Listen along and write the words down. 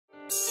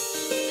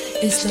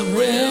It's the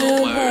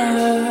real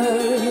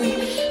word.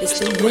 It's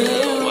the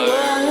real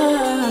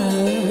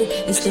word.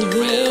 It's the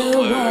real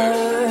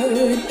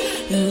word.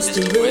 It's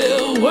the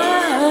real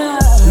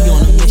word. We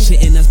on a mission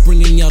and that's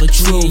bringing y'all the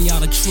truth.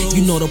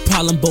 You know the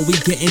problem, but we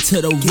get into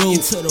the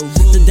root.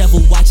 The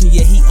devil watching,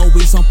 yeah, he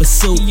always on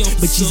pursuit.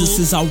 But Jesus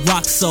is our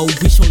rock, so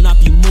we shall not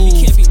be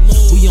moved.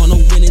 We on a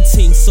winning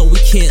team, so we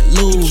can't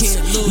lose.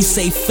 We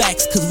say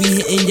facts, cause we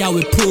hitting y'all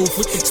with proof.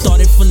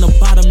 Started from the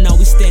bottom, now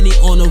we standing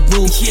on the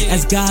roof.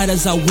 As God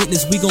as our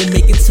witness, we gon'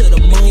 make it to the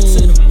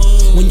moon.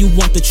 When you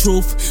want the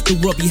truth, the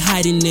world be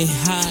hiding it.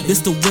 This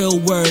the real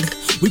word,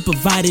 we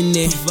providing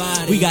it.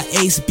 We got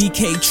Ace,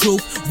 BK,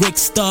 Truth, Rick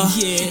Star,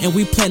 and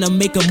we plan to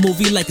make a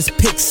movie like it's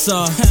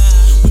Pixar.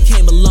 We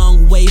came a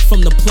long way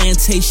from the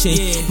plantation.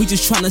 We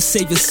just tryna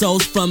save your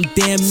souls from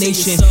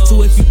damnation.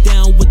 So if you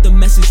down with the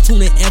message,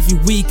 tune in every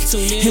week.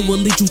 It will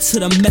lead you to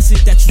the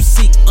message that you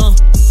seek.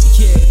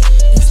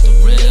 It's the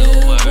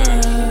real word.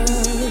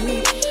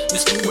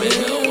 It's the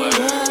real word.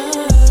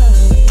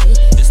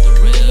 It's the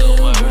real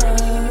word.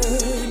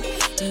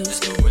 It's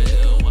the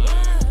real word.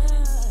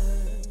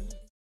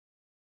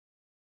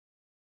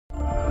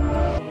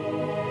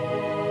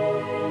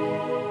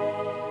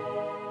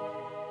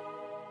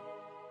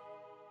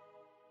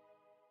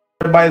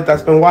 Everybody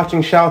that's been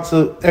watching, shout out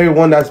to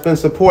everyone that's been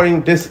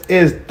supporting. This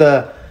is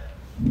the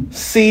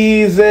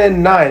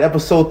season 9,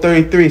 episode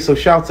 33. So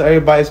shout out to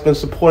everybody that's been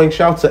supporting.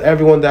 Shout out to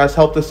everyone that has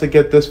helped us to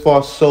get this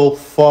far so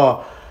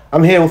far.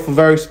 I'm here with a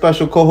very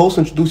special co-host.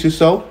 Introduce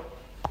yourself.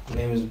 My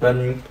name is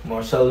Benjamin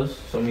Marcellus.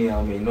 Some of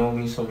y'all may know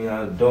me, some of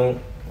y'all don't.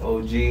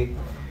 OG. You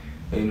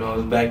know,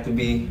 it's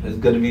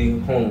good to be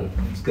home.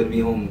 It's good to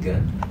be home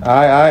again. All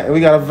right. We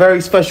got a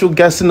very special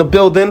guest in the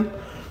building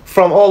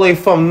from all the way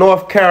from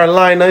North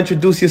Carolina.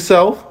 Introduce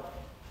yourself.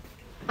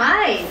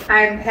 Hi,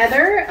 I'm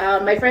Heather.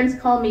 My friends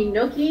call me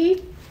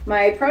Nookie.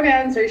 My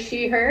pronouns are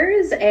she,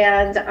 hers,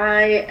 and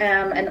I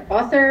am an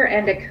author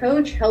and a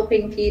coach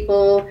helping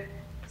people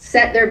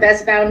set their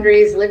best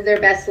boundaries, live their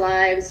best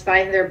lives,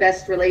 find their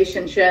best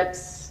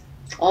relationships,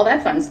 all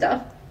that fun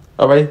stuff.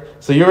 All right.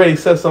 So you already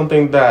said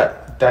something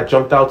that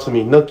jumped out to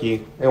me,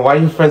 Nookie. And why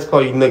your friends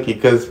call you Nookie?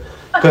 Because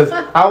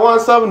I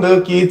want some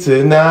Nookie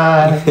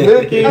tonight.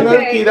 Nookie,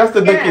 Nookie. That's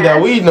the Nookie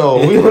that we know.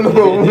 We don't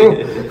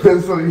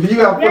know. So you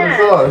got to put us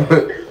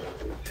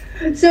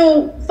on.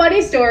 So,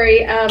 funny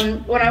story.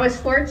 When I was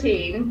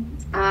 14,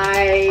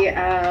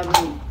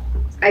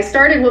 I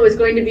started what was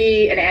going to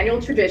be an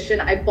annual tradition.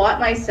 I bought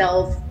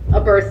myself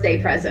a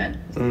birthday present.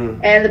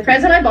 And the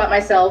present I bought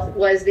myself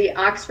was the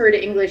Oxford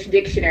English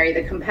Dictionary,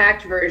 the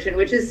compact version,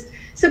 which is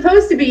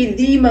supposed to be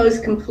the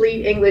most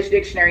complete English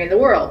dictionary in the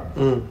world.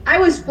 I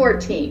was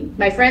 14.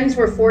 My friends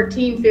were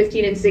 14,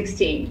 15, and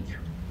 16.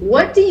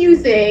 What do you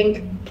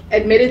think,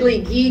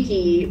 admittedly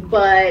geeky,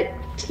 but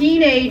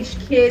teenage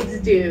kids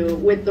do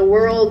with the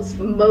world's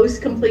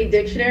most complete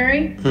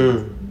dictionary?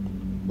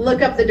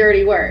 Look up the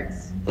dirty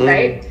words,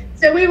 right?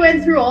 So we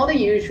went through all the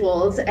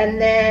usuals, and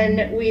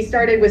then we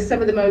started with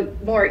some of the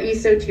more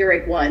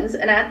esoteric ones.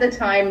 And at the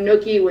time,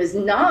 Nookie was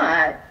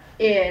not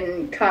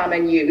in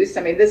common use.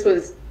 I mean, this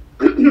was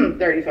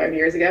 35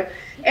 years ago.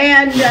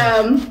 And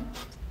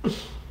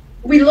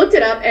we looked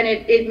it up, and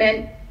it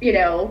meant,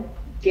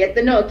 get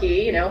the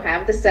Nookie,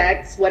 have the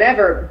sex,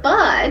 whatever.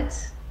 But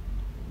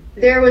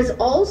there was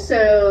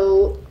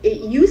also,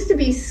 it used to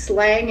be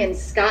slang in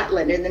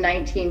Scotland in the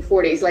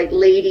 1940s, like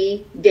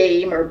lady,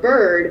 dame, or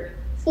bird,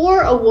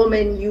 for a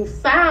woman you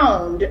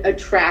found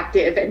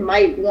attractive and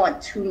might want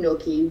to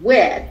Nookie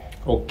with.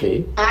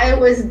 Okay. I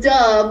was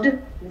dubbed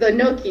the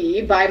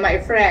Nookie by my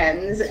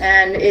friends,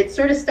 and it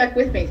sort of stuck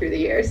with me through the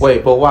years.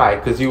 Wait, but why?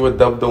 Because you were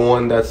dubbed the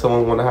one that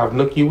someone want to have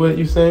Nookie with,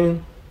 you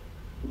saying?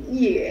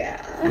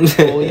 Yeah.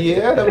 Oh,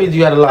 yeah? That means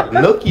you had a lot of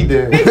Nookie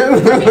then.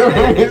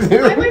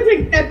 I was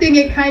accepting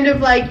it kind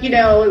of like,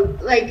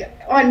 like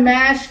on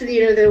MASH,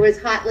 there was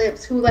Hot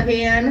Lips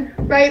Houlihan,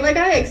 right? Like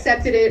I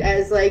accepted it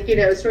as like,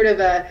 sort of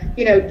a,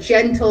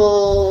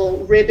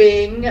 gentle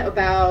ribbing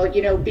about,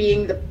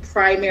 being the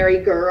primary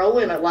girl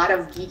in a lot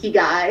of geeky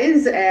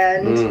guys.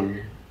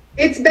 And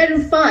it's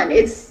been fun.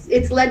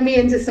 It's led me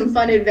into some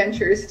fun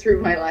adventures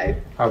through my life.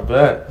 I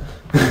bet.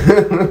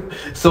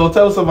 So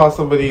tell us about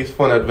some of these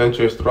fun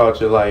adventures throughout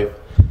your life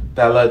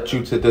that led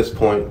you to this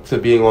point, to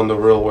being on the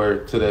real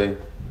word today.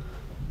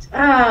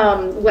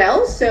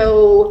 Well,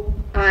 so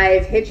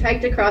I've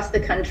hitchhiked across the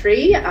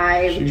country.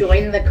 I've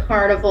joined the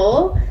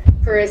carnival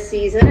for a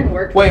season and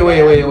worked. Wait.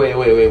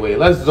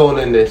 Let's zone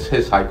in this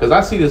hitchhike, because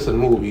I see this in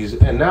movies,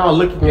 and now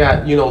looking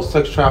at,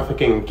 sex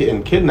trafficking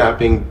and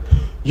kidnapping,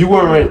 you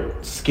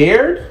weren't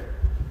scared?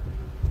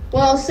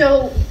 Well,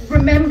 so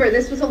remember,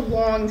 this was a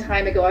long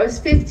time ago. I was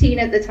 15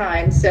 at the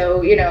time,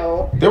 so,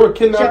 They were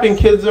kidnapping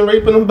kids and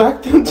raping them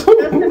back then, too?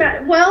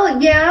 Well,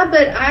 yeah,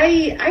 but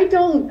I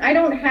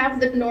don't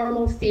have the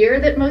normal fear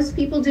that most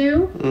people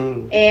do.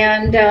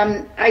 And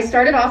I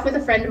started off with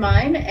a friend of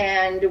mine,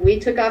 and we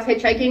took off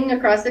hitchhiking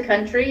across the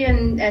country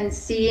and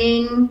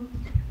seeing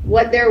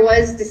what there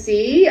was to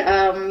see.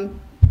 And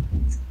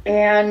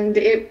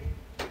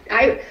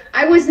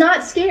I was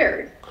not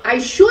scared. I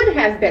should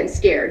have been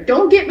scared.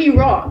 Don't get me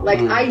wrong. Like,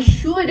 I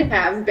should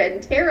have been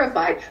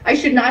terrified. I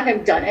should not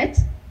have done it.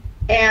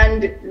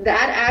 And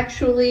that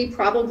actually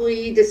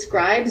probably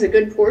describes a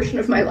good portion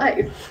of my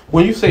life.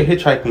 When you say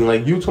hitchhiking,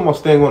 like you talking about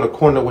standing on a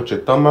corner with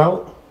your thumb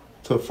out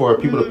for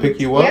people to pick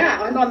you up?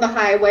 Yeah, I'm on the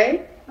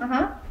highway.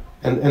 Uh-huh.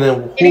 And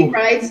then getting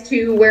rides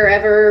to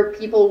wherever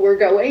people were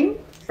going,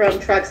 from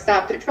truck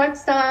stop to truck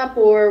stop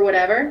or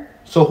whatever.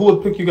 So who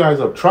would pick you guys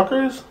up?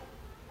 Truckers?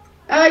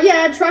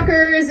 Yeah,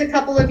 truckers, a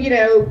couple of,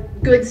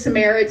 good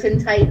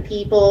Samaritan type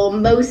people,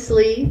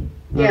 mostly.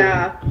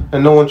 Yeah.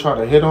 And no one tried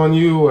to hit on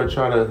you or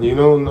try to,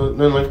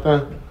 nothing like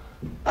that?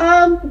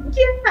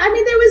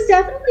 There was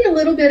definitely a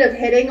little bit of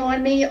hitting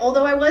on me,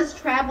 although I was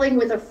traveling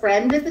with a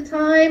friend at the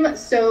time,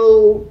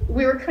 so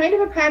we were kind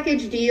of a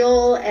package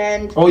deal.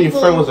 And your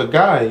friend was a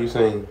guy, you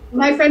saying?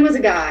 My friend was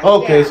a guy.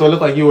 Okay, yeah. So it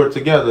looked like you were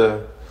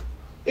together.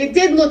 It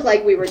did look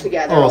like we were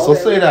together. Oh, so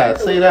say that.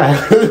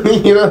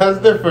 That's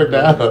different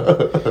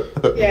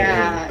now.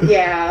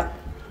 Yeah.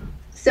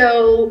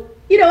 So,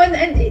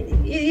 and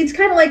it's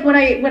kind of like when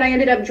I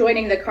ended up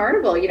joining the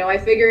carnival, I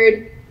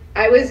figured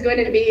I was going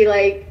to be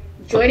like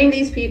joining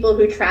these people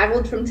who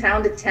traveled from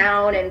town to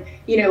town and,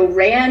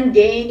 ran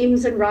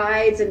games and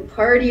rides and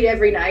partied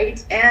every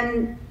night.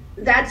 And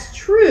that's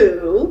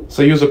true.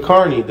 So you was a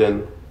carny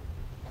then?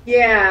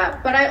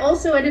 Yeah, but I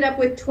also ended up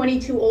with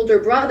 22 older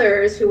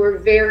brothers who were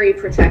very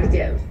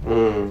protective.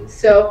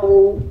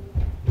 So,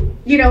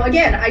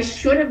 again, I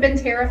should have been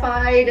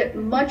terrified.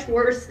 Much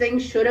worse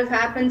things should have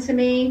happened to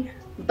me.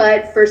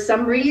 But for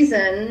some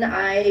reason,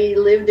 I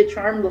lived a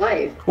charmed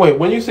life. Wait,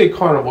 when you say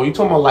carnival, you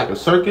talking about like a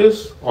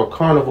circus or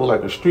carnival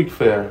like a street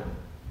fair?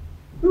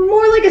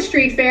 More like a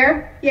street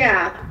fair,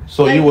 yeah.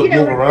 So like, you would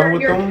move around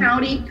with your them? Your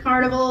county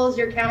carnivals,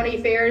 your county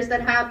fairs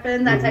that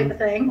happen, that type of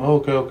thing.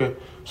 Okay.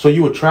 So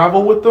you would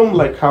travel with them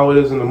like how it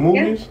is in the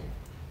movies?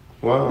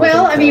 Yeah. Wow.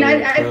 Well,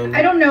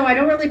 I don't know. I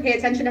don't really pay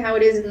attention to how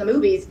it is in the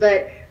movies,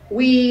 but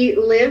we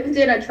lived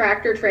in a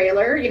tractor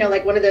trailer,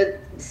 like one of the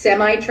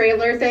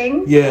semi-trailer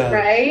things. Yeah.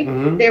 Right?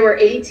 Mm-hmm. There were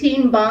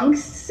 18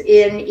 bunks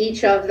in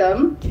each of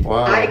them.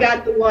 Wow. I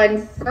got the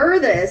one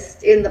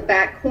furthest in the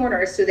back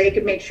corner so they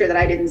could make sure that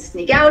I didn't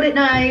sneak out at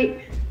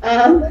night.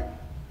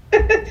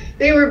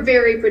 They were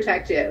very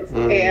protective.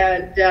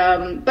 And,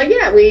 but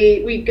yeah,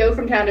 we'd go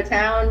from town to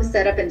town,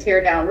 set up and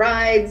tear down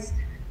rides,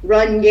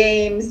 run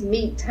games,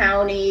 meet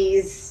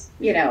townies,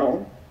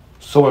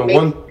 So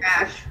in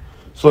cash.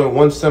 So in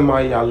one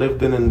semi y'all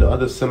lived in and the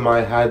other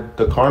semi had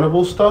the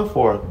carnival stuff,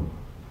 or?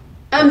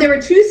 There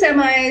were two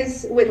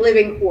semis with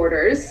living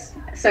quarters,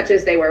 such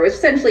as they were. It was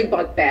essentially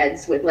bunk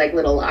beds with like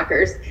little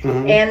lockers.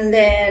 And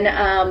then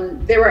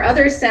there were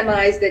other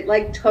semis that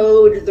like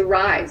towed the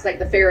rides, like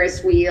the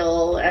Ferris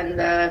wheel and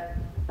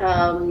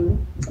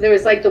there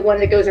was like the one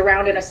that goes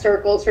around in a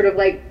circle, sort of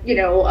like,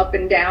 up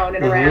and down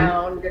and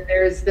around. And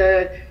there's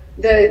the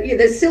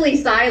silly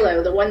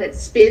silo, the one that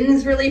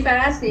spins really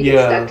fast and you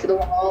get stuck to the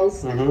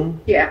walls.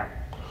 Yeah.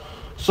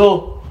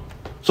 So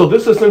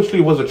this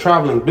essentially was a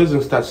traveling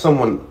business that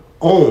someone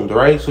owned,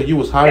 right? So you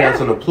was hired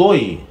as an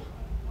employee.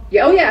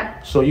 Yeah. Oh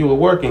yeah. So you were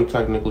working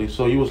technically.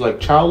 So you was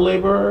like child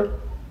laborer.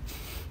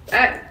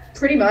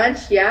 Pretty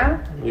much,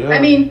 yeah. Yeah.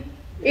 I mean,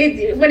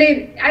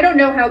 I don't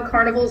know how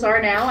carnivals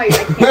are now. I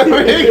can't.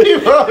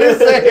 Keep on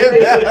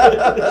saying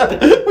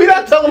that. We're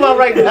not talking about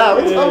right now.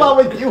 We're talking about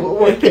when you were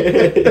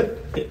working.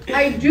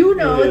 I do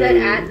know that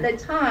at the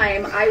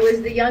time I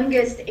was the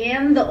youngest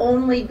and the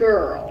only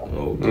girl.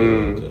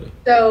 Okay.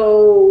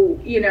 So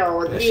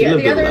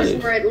the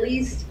others were at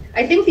least.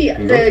 I think the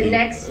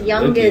next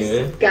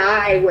youngest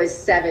guy was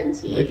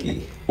 17.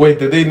 Nookie. Wait,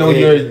 did they know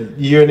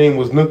your name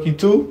was Nookie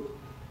too?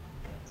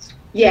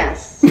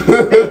 Yes.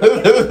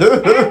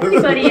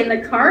 Everybody in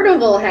the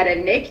carnival had a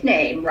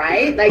nickname,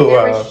 right? Like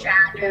there was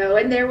Shadow,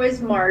 and there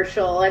was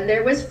Marshall, and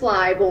there was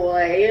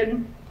Flyboy,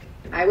 and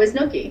I was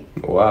Nookie.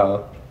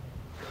 Wow.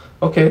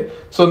 Okay,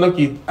 so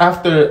Nookie,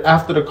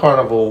 after the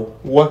carnival,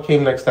 what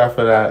came next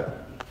after that?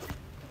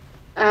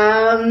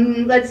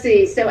 Let's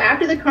see. So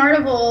after the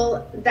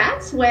carnival,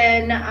 that's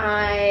when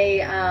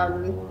I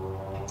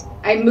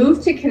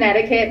moved to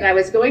Connecticut, and I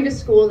was going to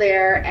school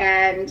there,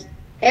 and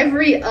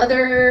every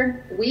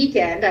other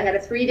weekend, I had a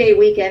 3-day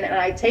weekend, and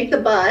I'd take the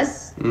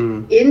bus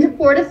into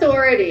Port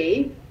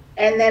Authority,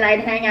 and then I'd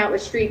hang out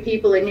with street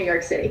people in New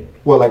York City.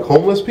 What, like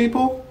homeless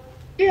people?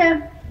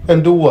 Yeah.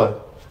 And do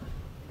what?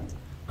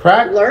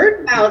 Crack?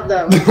 Learn about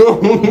them.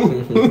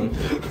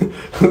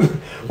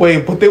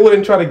 Wait, but they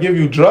wouldn't try to give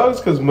you drugs?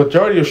 Because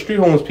majority of street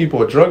homeless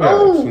people are drug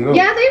addicts,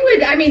 Yeah, they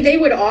would. I mean, they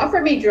would offer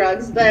me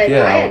drugs, but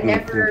I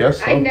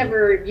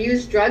never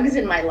used drugs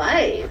in my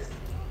life.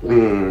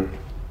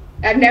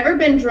 I've never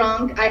been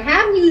drunk. I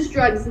have used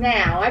drugs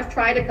now. I've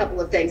tried a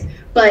couple of things.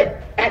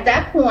 But at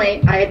that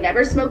point, I had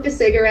never smoked a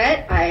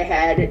cigarette. I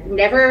had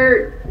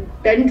never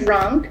been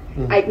drunk.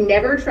 I'd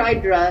never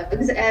tried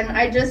drugs. And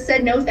I just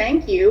said, no,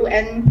 thank you.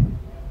 And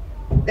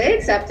they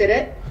accepted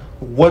it.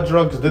 What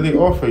drugs did they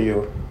offer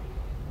you?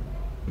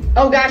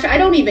 Oh, gosh, I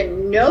don't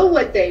even know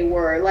what they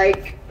were.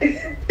 Like,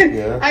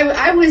 Yeah.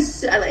 I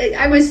was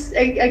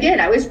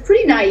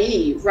pretty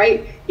naive,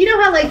 right? You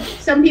know how like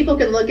some people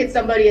can look at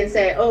somebody and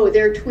say, "Oh,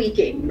 they're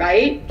tweaking,"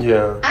 right?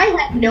 Yeah. I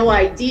had no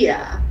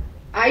idea.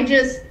 I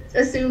just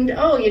assumed,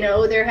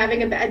 oh, they're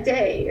having a bad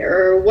day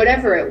or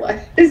whatever it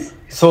was.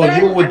 So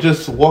you would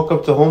just walk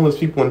up to homeless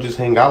people and just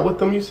hang out with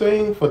them, you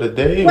saying, for the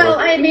day? Well,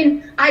 I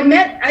mean, I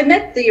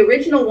met the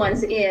original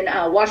ones in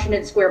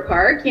Washington Square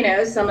Park,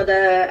 some of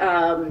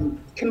the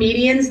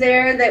comedians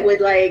there that would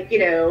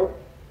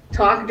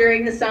talk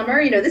during the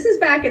summer. This is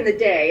back in the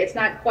day. It's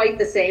not quite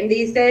the same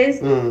these days,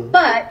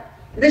 but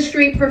the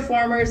street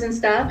performers and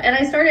stuff. And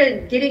I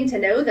started getting to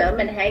know them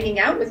and hanging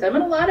out with them.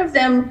 And a lot of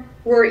them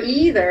were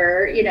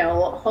either,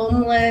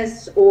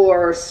 homeless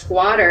or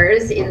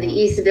squatters in the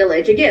East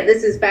Village. Again,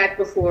 this is back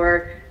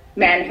before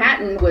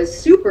Manhattan was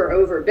super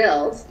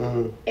overbuilt.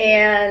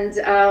 And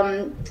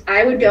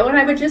I would go and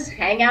I would just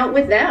hang out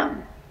with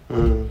them.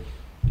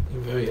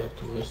 Very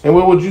optimistic. And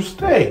where would you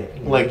stay?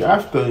 Like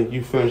after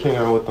you finish hanging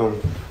out with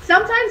them?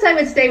 Sometimes I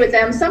would stay with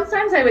them.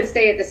 Sometimes I would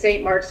stay at the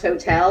St. Mark's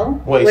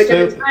Hotel. Wait, which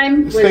stay, at the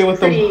time was stay with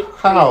pretty them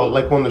how? crazy.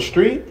 Like on the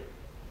street?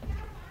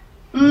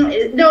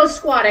 No,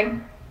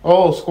 squatting.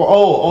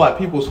 Oh, at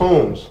people's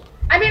homes.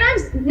 I mean,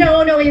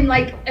 no, in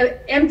like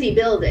empty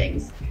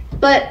buildings.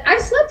 But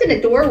I've slept in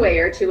a doorway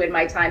or two in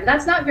my time.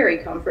 That's not very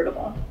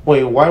comfortable.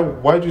 Wait,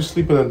 why'd you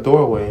sleep in a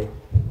doorway?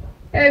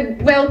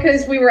 Well,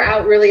 because we were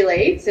out really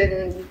late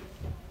and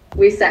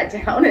we sat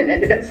down and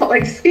ended up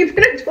falling asleep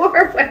in a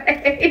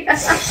doorway.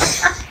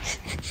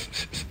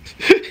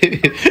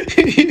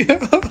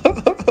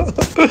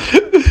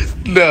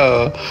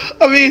 No,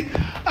 I mean,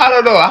 I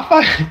don't know.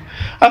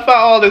 I find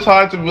all this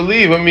hard to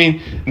believe. I mean,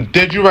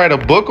 did you write a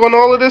book on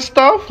all of this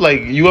stuff?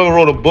 Like, you ever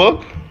wrote a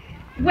book?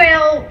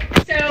 Well,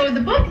 so the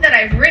book that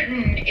I've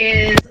written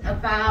is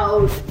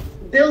about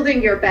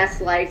building your best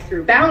life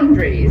through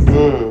boundaries.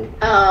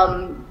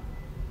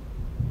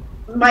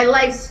 My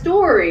life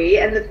story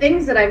and the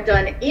things that I've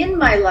done in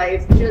my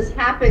life just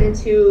happen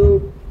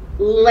to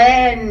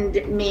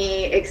lend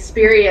me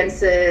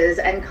experiences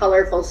and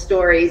colorful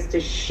stories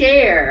to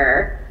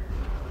share,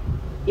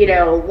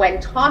 when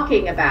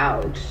talking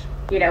about,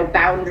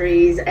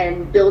 boundaries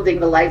and building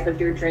the life of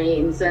your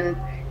dreams and,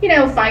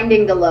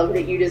 finding the love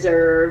that you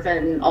deserve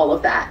and all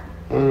of that.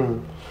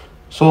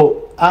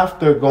 So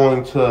after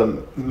going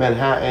to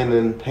Manhattan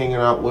and hanging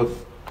out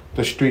with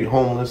the street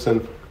homeless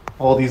and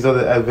all these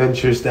other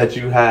adventures that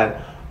you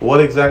had,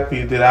 what exactly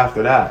you did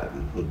after that?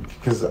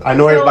 Because I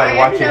know everybody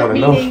watching want to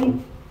know.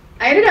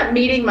 I ended up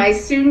meeting my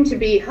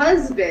soon-to-be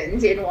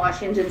husband in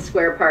Washington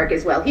Square Park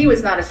as well. He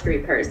was not a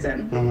street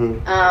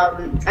person.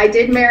 I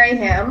did marry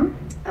him.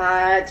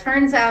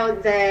 Turns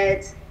out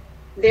that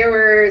there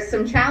were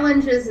some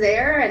challenges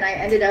there, and I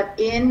ended up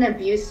in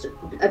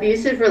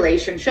abusive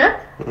relationship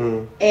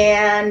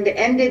and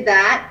ended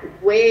that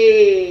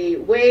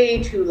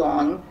way too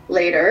long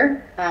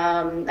later.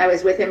 I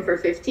was with him for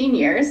 15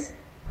 years.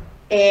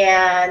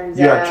 And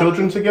you had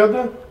children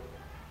together?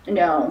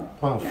 No.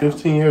 Wow,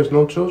 15 years,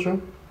 no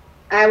children?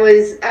 I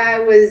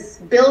was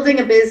building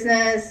a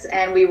business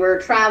and we were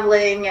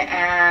traveling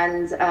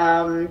and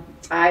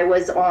I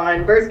was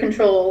on birth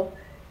control.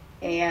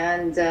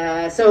 And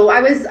so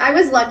I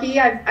was lucky.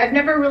 I've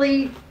never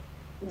really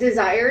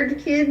desired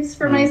kids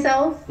for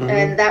myself,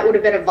 and that would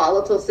have been a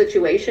volatile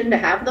situation to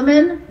have them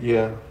in.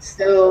 Yeah.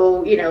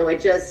 So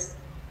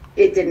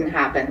it didn't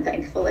happen,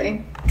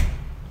 thankfully.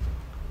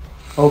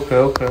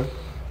 Okay.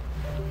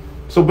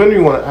 So Ben,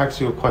 we want to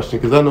ask you a question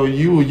because I know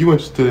you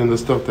interested in the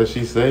stuff that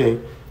she's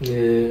saying.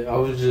 Yeah, I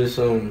was just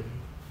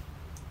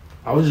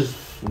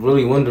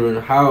really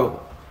wondering how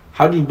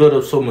do you build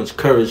up so much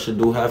courage to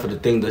do half of the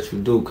things that you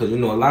do? Because, a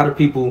lot of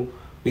people,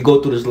 we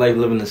go through this life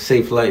living a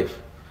safe life.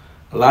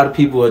 A lot of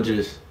people are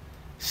just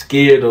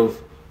scared of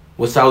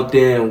what's out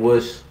there and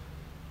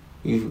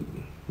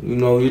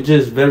you're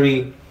just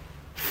very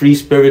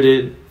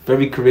free-spirited,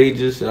 very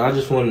courageous. And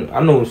I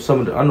know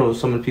some of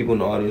the people in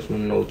the audience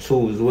want to know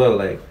too as well.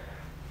 Like,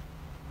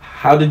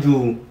 how did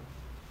you,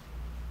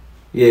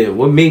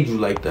 what made you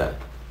like that?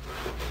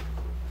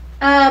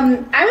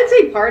 I would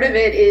say part of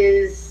it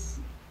is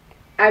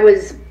I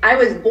was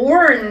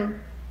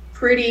born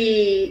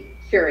pretty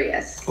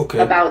curious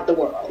about the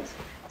world.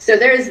 So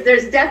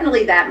there's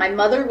definitely that. My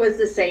mother was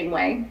the same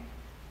way.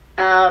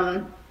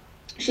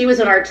 She was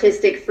an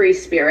artistic free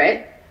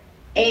spirit.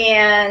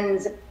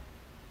 And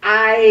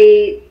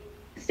I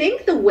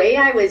think the way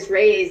I was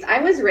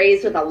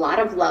raised with a lot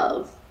of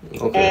love.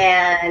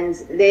 And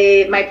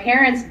my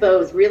parents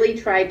both really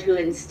tried to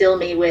instill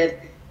me with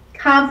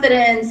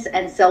confidence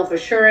and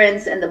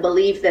self-assurance and the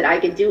belief that I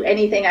could do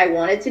anything I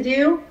wanted to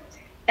do.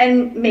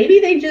 And maybe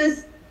they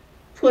just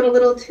put a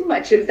little too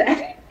much of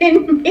that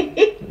in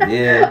me.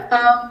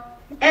 Yeah.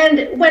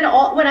 And when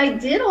I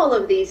did all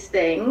of these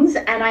things,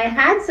 and I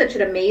had such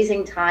an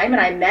amazing time,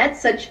 and I met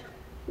such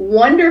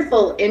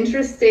wonderful,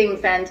 interesting,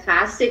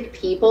 fantastic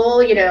people,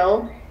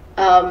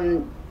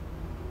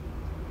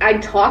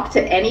 I'd talk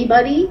to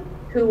anybody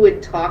who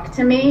would talk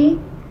to me,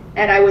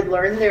 and I would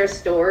learn their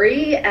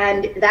story,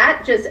 and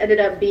that just ended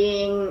up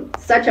being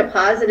such a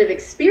positive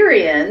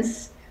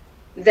experience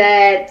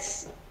that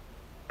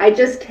I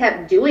just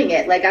kept doing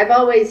it. Like, I've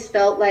always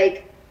felt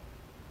like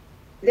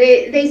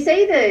they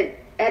say that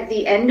at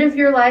the end of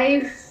your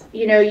life,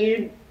 you know,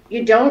 you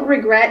don't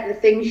regret the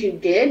things you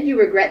did, you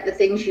regret the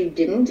things you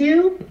didn't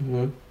do.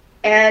 Mm-hmm.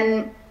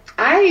 And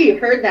I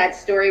heard that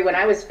story when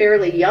I was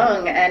fairly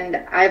young, and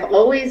I've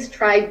always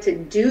tried to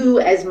do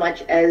as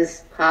much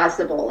as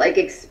possible. Like,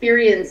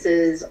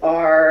 experiences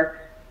are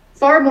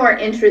far more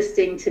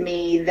interesting to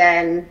me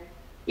than,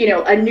 you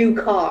know, a new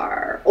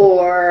car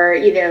or,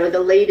 you know, the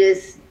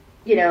latest,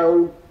 you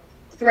know,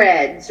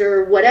 threads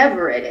or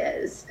whatever it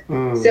is.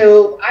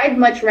 So I'd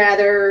much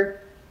rather,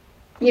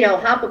 you know,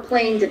 hop a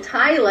plane to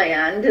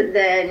Thailand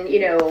than, you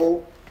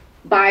know,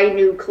 buy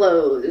new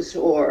clothes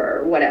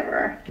or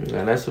whatever.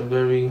 Yeah, that's a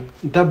very...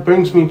 That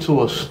brings me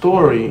to a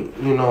story,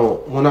 you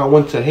know, when I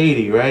went to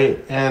Haiti,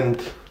 right?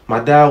 And my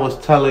dad was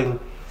telling,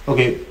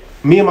 okay,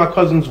 me and my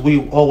cousins,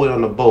 we all went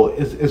on the boat.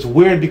 It's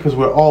weird because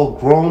we're all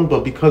grown,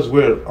 but because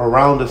we're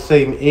around the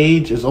same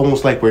age, it's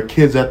almost like we're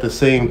kids at the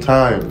same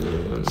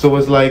time. So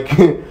it's like,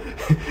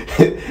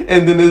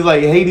 and then it's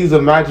like Haiti's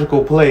a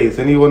magical place.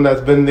 Anyone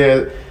that's been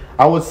there,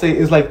 I would say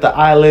it's like the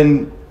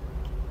island,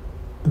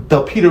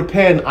 the Peter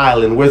Pan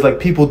island, where it's like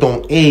people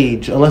don't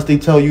age. Unless they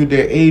tell you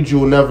their age,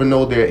 you'll never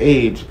know their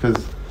age,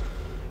 because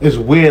it's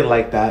weird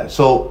like that.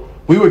 So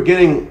we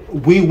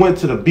went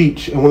to the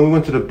beach, and when we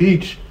went to the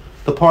beach,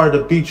 the part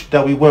of the beach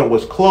that we went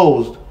was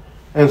closed,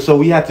 and so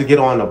we had to get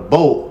on a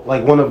boat,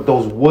 like one of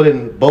those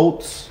wooden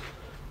boats,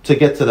 to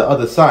get to the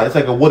other side. It's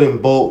like a wooden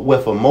boat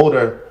with a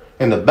motor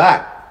in the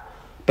back.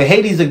 But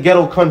Haiti's a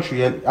ghetto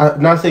country, and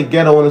I say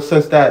ghetto in the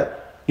sense that,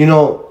 you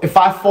know, if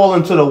I fall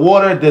into the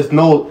water, there's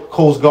no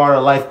Coast Guard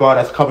or lifeguard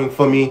that's coming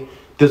for me.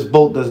 This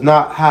boat does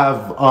not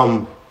have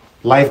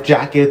life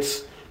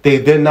jackets.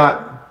 They did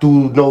not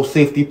do no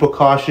safety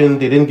precaution.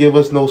 They didn't give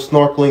us no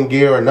snorkeling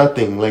gear or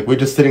nothing. Like, we're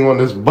just sitting on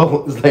this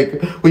boat. It's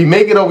like, we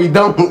make it or we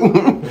don't.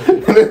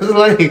 And it's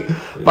like,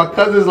 my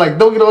cousin's like,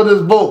 don't get on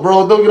this boat,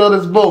 bro. Don't get on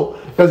this boat.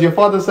 Because your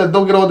father said,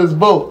 don't get on this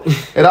boat.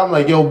 And I'm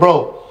like, yo,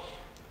 bro,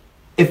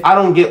 if I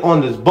don't get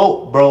on this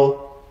boat, bro,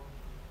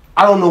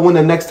 I don't know when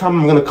the next time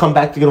I'm going to come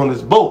back to get on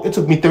this boat. It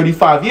took me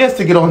 35 years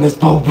to get on this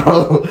boat,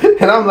 bro.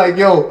 And I'm like,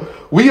 yo,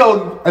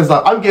 it's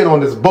like, I'm getting on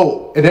this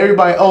boat. And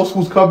everybody else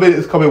who's coming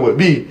is coming with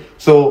me.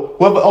 So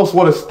whoever else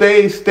want to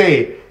stay,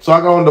 stay. So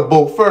I got on the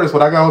boat first.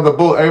 When I got on the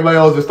boat, everybody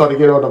else just started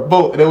getting on the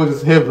boat. And it was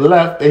just him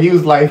left. And he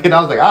was like, and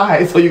I was like, all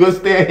right, so you're going to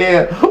stay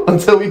here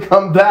until we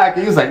come back.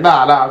 And he was like,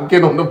 nah, I'm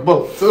getting on the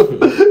boat too.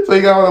 So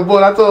he got on the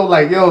boat. I told him,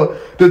 like, yo,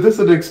 this is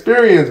an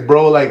experience,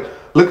 bro. Like,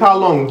 look how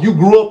long you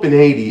grew up in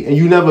Haiti and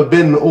you never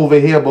been over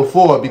here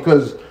before,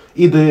 because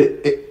either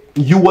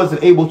you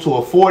wasn't able to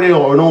afford it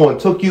or no one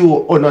took you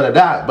or none of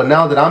that. But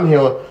now that I'm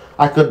here,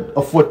 I could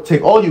afford to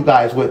take all you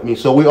guys with me.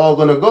 So we all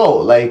gonna go.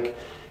 Like,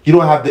 you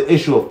don't have the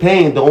issue of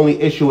pain. The only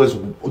issue is,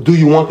 do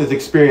you want this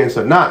experience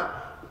or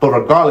not? But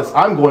regardless,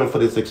 I'm going for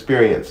this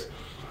experience.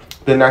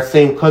 Then that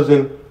same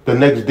cousin, the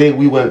next day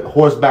we went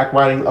horseback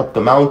riding up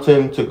the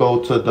mountain to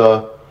go to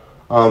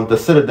the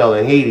Citadel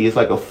in Haiti. It's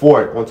like a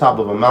fort on top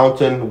of a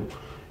mountain.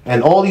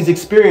 And all these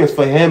experiences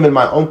for him and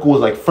my uncle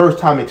was like first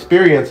time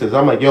experiences.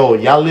 I'm like, yo,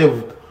 y'all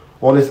lived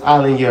on this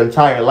island your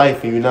entire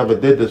life and you never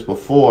did this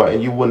before,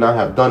 and you would not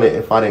have done it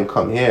if I didn't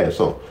come here.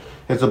 So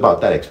it's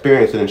about that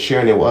experience and then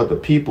sharing it with other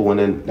people, and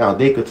then now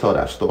they could tell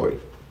that story.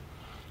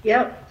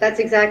 Yep, that's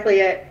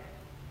exactly it.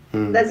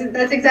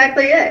 That's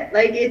exactly it.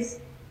 Like,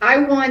 I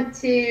want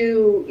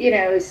to, you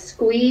know,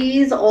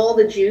 squeeze all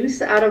the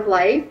juice out of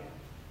life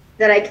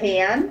that I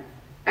can.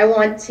 I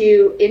want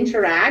to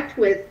interact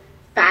with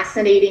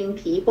fascinating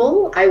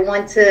people. I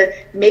want to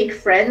make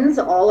friends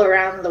all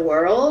around the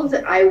world.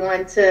 I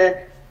want to,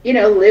 you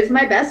know, live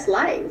my best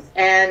life.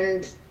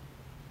 And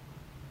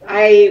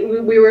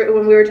when we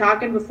were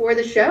talking before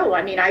the show,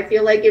 I mean, I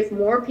feel like if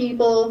more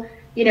people,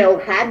 you know,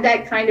 had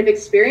that kind of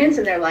experience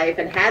in their life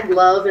and had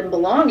love and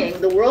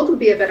belonging, the world would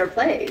be a better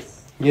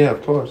place. Yeah,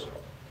 of course.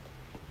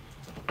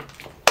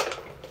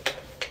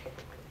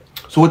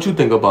 So what you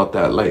think about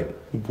that? Like,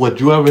 would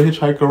you ever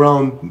hitchhike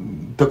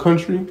around the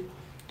country?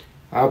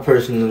 I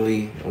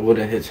personally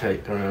wouldn't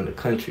hitchhike around the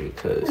country,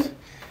 because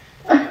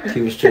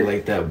keep it straight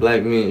like that.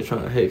 Black men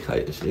trying to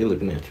hitchhike, they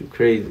looking at you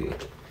crazy.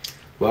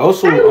 But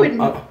also,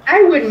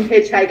 I wouldn't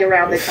hitchhike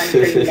around the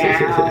country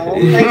now.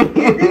 Like,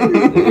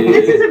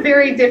 this is a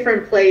very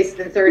different place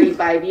than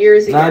 35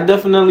 years ago. Nah, it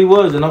definitely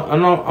was, and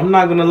I'm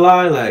not gonna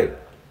lie. Like,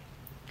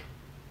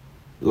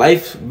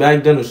 life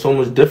back then was so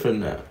much different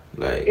now.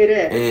 Like, it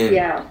is, and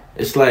yeah.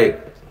 It's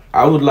like,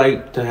 I would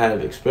like to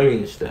have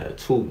experienced that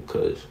too,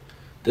 because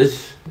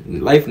this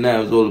life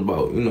now is all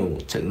about, you know,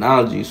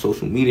 technology,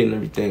 social media and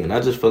everything. And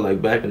I just felt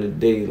like back in the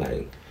day,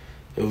 like,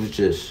 it was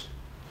just,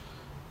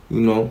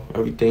 you know,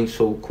 everything's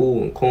so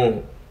cool and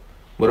calm.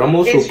 But I'm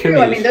also curious. True.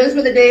 I mean, those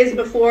were the days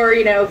before,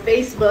 you know,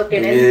 Facebook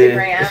and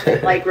Instagram,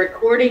 and, like,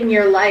 recording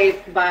your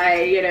life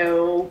by, you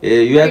know. Yeah,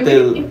 you have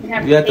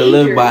to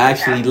live by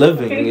actually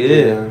living.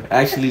 Yeah,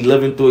 actually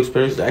living through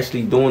experiences,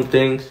 actually doing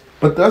things.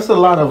 But there's a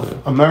lot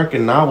of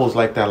American novels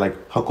like that,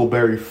 like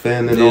Huckleberry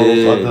Finn and all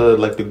those other,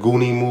 like the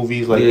Goonie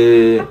movies, like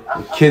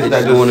kids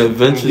that go on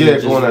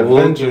adventures. Go on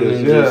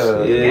adventures.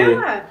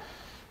 Yeah.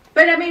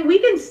 But I mean, we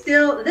can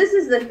still. This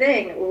is the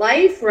thing.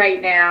 Life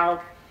right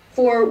now,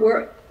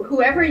 for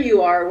whoever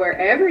you are,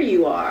 wherever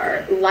you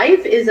are,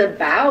 life is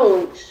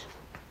about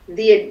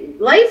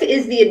life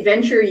is the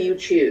adventure you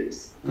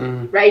choose.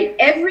 Right?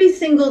 Every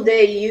single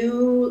day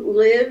you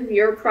live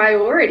your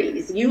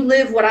priorities. You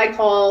live what I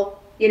call,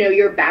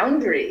 your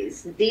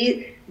boundaries.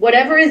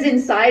 Whatever is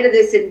inside of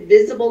this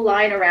invisible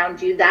line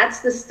around you, that's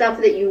the stuff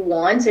that you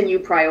want and you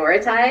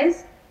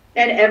prioritize.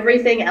 And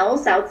everything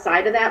else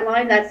outside of that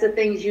line, that's the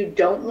things you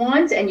don't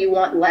want and you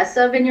want less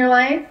of in your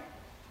life.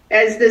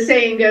 As the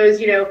saying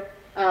goes,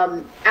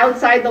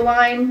 outside the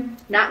line,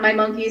 not my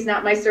monkeys,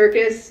 not my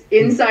circus.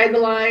 Inside the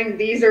line,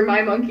 these are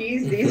my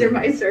monkeys, these are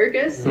my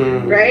circus,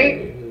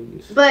 right?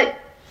 But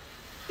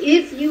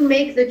if you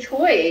make the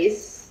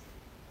choice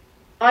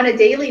on a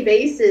daily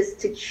basis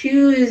to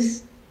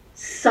choose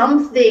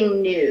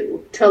something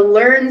new, to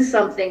learn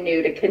something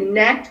new, to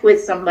connect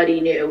with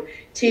somebody new,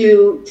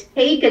 to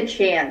take a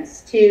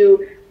chance,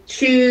 to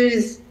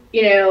choose,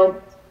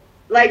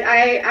 like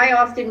I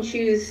often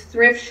choose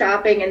thrift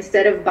shopping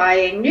instead of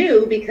buying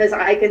new because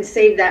I can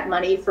save that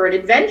money for an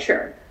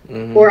adventure.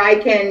 Or I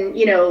can,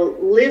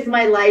 live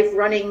my life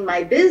running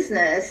my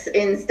business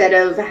instead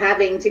of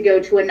having to go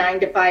to a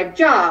 9-to-5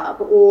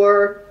 job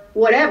or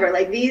whatever.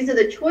 Like, these are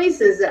the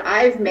choices that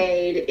I've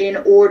made in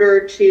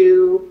order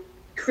to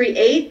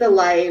create the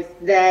life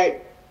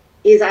that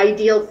is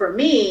ideal for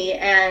me.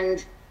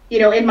 And,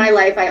 in my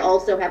life, I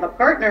also have a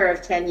partner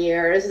of 10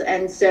 years.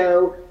 And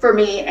so for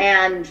me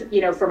and,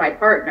 for my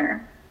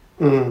partner.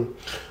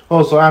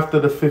 Oh, so after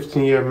the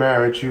 15-year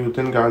marriage, you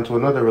then got into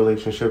another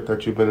relationship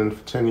that you've been in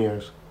for 10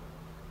 years.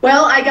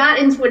 Well, I got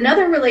into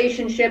another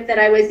relationship that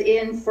I was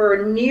in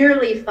for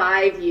nearly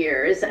 5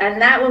 years,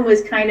 and that one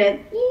was kind of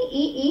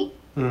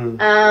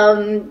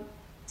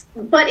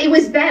but it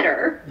was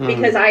better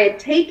because I had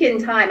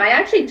taken time. I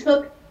actually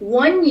took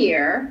 1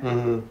 year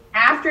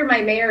after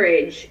my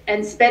marriage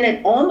and spent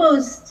it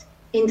almost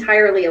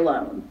entirely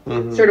alone,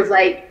 sort of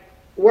like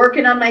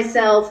working on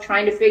myself,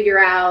 trying to figure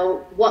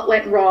out what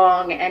went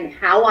wrong and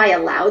how I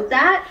allowed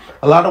that.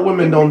 A lot of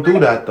women don't do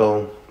that,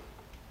 though.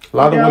 A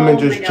lot of women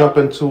just jump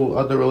into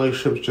other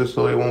relationships just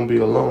so they won't be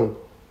alone.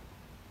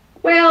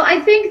 Well,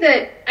 I think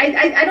that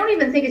I don't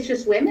even think it's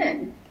just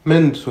women.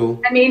 Men too.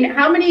 I mean,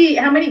 how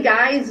many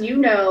guys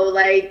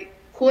like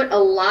put a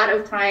lot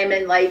of time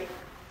and like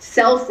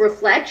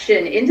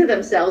self-reflection into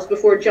themselves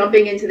before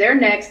jumping into their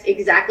next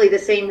exactly the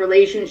same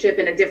relationship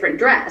in a different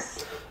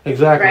dress.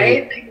 Exactly.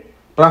 Right?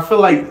 But I feel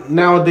like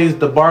nowadays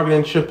the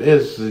bargaining chip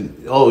is,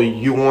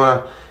 you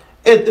want to...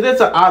 It is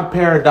an odd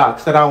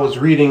paradox that I was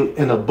reading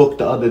in a book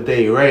the other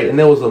day, right? And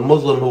there was a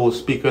Muslim who was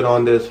speaking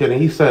on this here,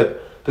 and he said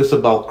this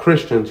about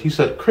Christians. He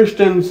said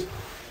Christians,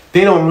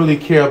 they don't really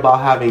care about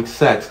having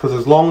sex because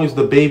as long as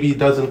the baby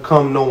doesn't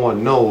come, no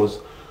one knows.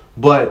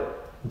 But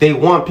they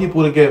want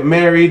people to get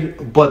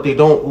married, but they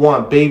don't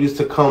want babies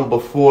to come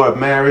before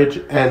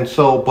marriage. And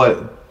so,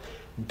 but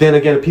then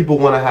again, people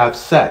want to have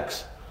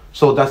sex.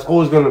 So that's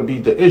always going to be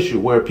the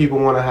issue where people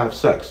want to have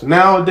sex.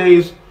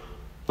 Nowadays,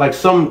 like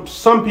some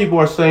people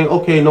are saying,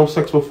 okay, no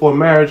sex before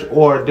marriage,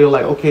 or they're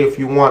like, okay, if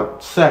you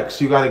want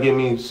sex, you got to give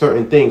me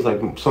certain things.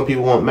 Like some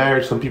people want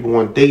marriage, some people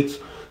want dates,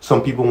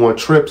 some people want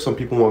trips, some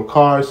people want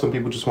cars, some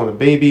people just want a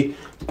baby,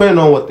 depending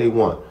on what they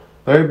want.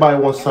 But everybody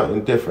wants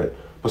something different.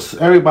 But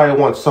everybody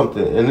wants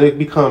something, and it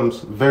becomes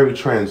very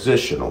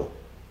transitional.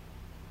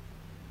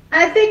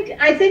 I think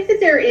that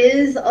there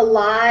is a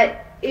lot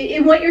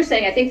in what you're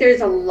saying. I think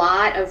there's a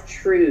lot of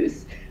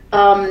truth.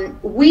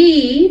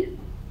 We,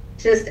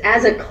 just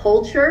as a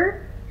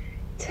culture,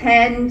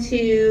 tend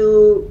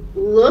to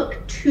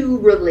look to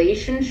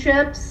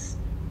relationships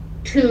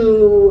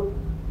to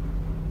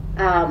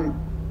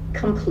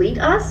complete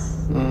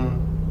us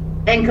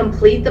and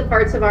complete the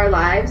parts of our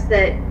lives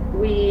that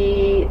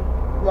we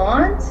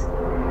want.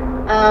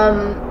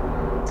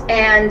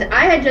 And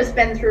I had just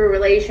been through a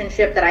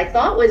relationship that I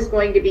thought was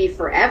going to be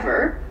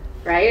forever,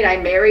 right? I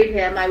married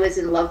him, I was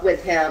in love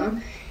with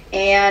him,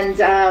 and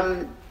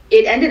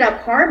it ended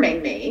up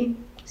harming me.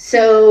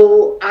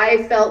 So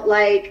I felt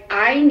like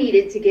I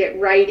needed to get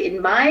right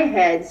in my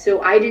head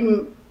so I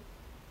didn't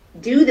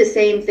do the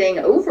same thing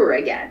over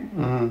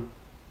again.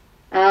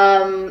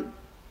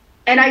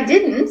 And I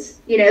didn't.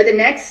 You know, the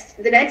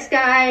next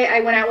guy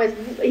I went out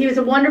with, he was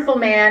a wonderful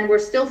man. We're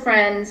still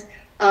friends.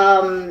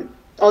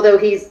 Although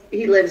he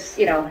lives,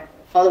 you know,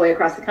 all the way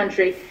across the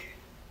country.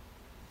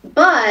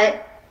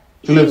 But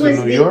he was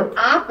the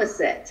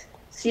opposite.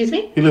 Excuse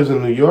me? He lives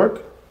in New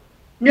York?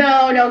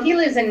 No, he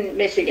lives in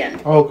Michigan.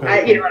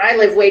 Okay. And I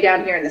live way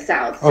down here in the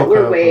South, so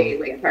we're way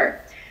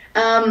apart.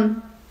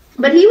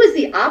 But he was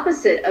the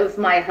opposite of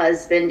my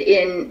husband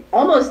in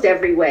almost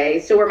every way.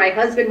 So where my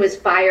husband was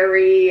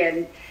fiery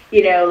and,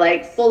 you know,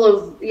 like full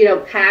of, you know,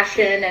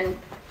 passion, and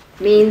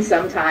mean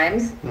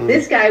sometimes.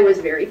 This guy was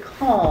very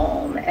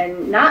calm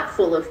and not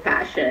full of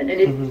passion,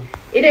 and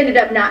it ended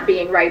up not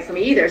being right for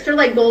me either. Sort of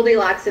like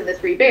Goldilocks and the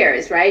Three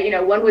Bears, right? You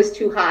know, one was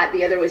too hot,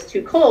 the other was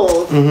too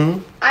cold.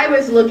 I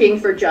was looking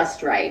for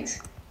just right.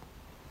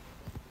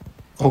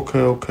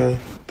 Okay.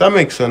 That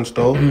makes sense,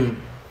 though.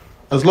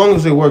 As long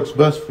as it works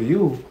best for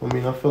you. I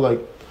mean, I feel like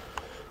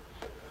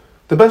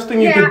the best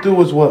thing you can do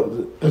is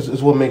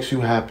what makes you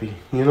happy,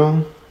 you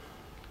know?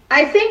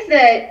 I think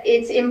that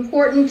it's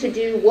important to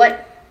do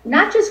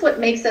not just what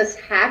makes us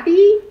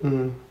happy,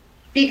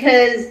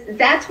 because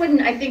that's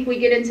when I think we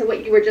get into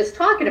what you were just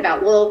talking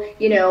about. Well,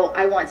 you know,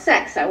 I want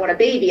sex, I want a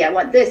baby, I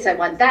want this, I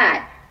want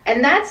that.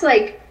 And that's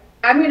like,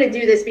 I'm going to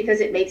do this because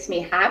it makes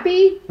me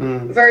happy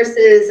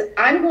versus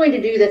I'm going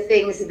to do the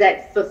things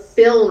that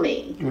fulfill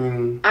me.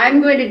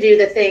 I'm going to do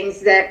the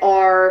things that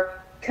are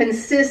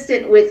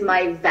consistent with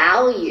my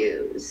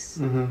values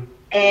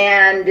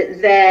and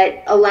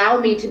that allow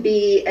me to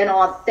be an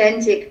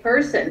authentic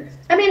person.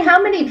 I mean,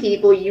 how many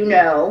people you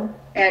know,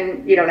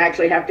 and you don't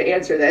actually have to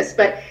answer this,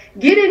 but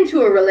get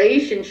into a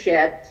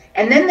relationship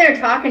and then they're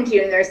talking to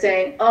you and they're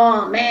saying,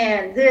 oh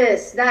man,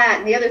 this, that,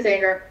 and the other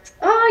thing, or,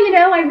 oh, you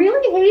know, I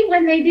really hate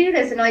when they do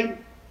this. And like,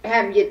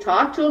 have you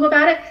talked to them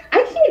about it?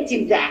 I can't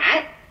do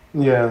that.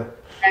 Yeah.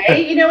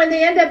 Right? You know, and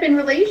they end up in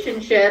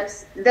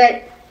relationships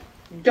that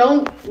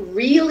don't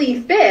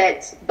really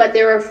fit, but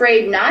they're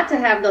afraid not to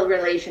have the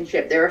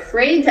relationship. They're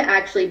afraid to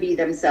actually be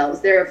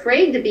themselves. They're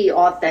afraid to be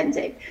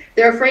authentic.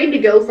 They're afraid to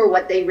go for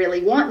what they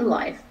really want in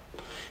life.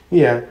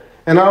 Yeah.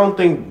 And I don't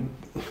think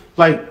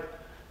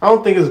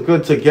it's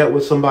good to get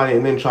with somebody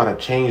and then try to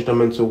change them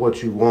into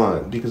what you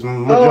want, because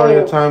majority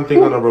of the time they're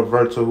going to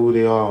revert to who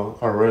they are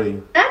already.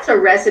 That's a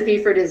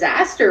recipe for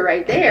disaster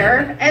right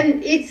there.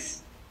 And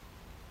it's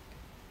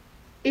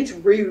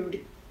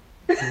rude.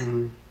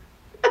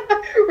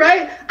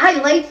 Right? I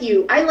like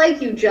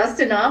you just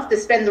enough to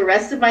spend the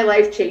rest of my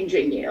life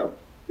changing you.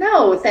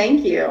 No,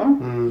 thank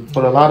you.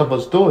 But a lot of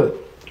us do it.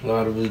 A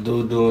lot of us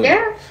do it.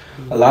 Yeah.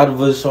 A lot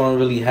of us aren't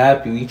really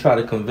happy. We try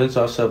to convince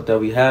ourselves that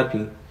we're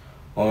happy,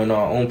 or in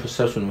our own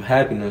perception of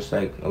happiness.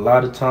 Like, a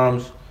lot of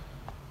times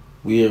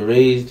we are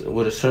raised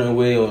with a certain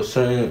way or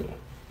certain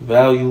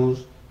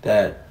values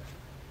that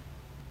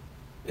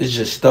it's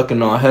just stuck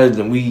in our heads,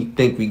 and we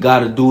think we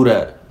gotta do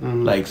that.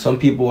 Like, some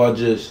people are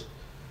just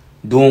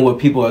doing what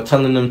people are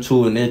telling them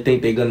to, and they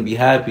think they're gonna be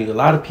happy. A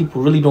lot of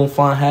people really don't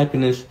find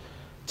happiness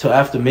till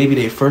after maybe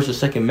their first or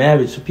second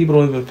marriage. So people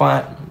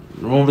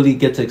don't really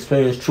get to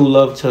experience true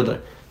love till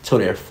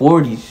their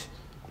 40s,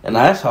 and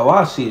that's how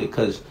I see it.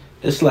 Because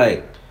it's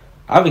like,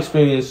 I've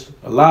experienced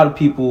a lot of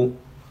people,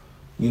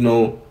 you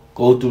know,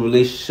 go through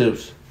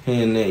relationships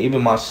here and there,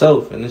 even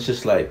myself, and it's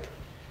just like,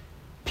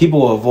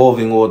 people are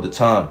evolving all the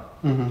time.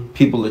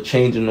 People are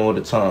changing all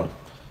the time.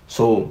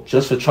 So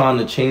just for trying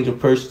to change a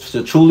person,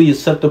 to truly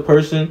accept a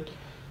person,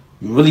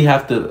 you really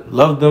have to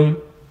love them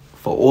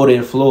for all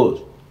their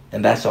flaws,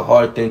 and that's a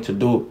hard thing to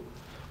do.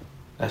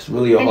 That's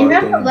really a hard thing to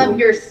do. And you have to love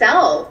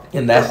yourself.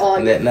 And that's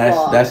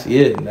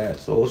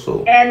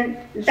also. And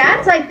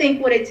that's, I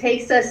think, what it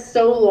takes us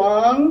so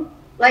long.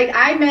 Like,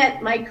 I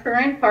met my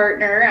current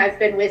partner. I've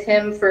been with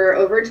him for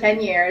over 10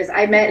 years.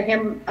 I met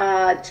him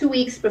 2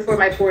 weeks before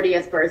my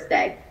 40th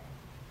birthday.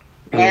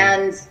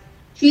 And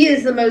he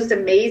is the most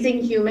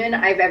amazing human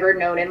I've ever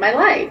known in my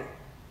life.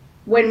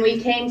 When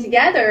we came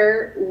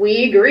together,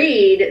 we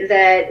agreed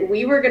that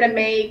we were going to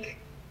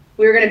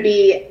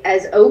be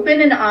as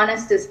open and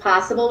honest as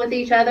possible with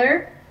each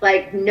other.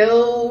 Like,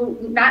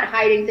 not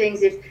hiding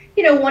things. If,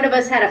 you know, one of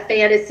us had a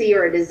fantasy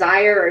or a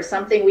desire or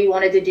something we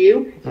wanted to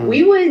do,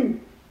 we would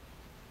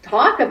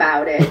talk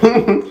about it.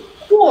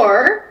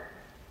 Or,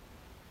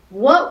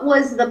 what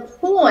was the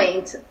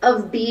point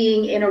of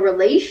being in a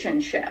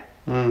relationship?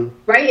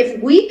 Right?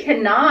 If we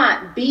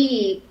cannot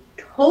be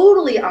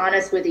totally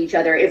honest with each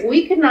other, if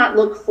we could not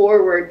look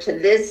forward to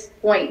this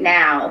point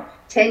now,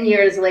 10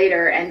 years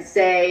later, and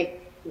say,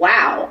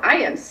 wow, I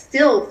am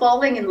still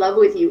falling in love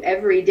with you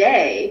every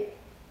day,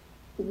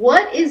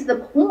 what is the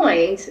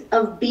point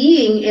of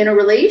being in a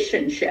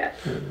relationship?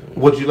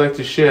 Would you like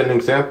to share an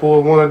example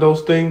of one of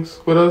those things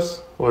with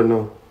us, or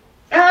no?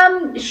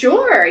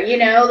 Sure. You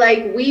know,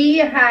 like,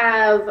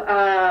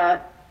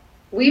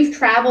 we've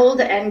traveled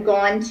and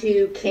gone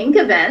to kink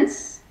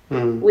events.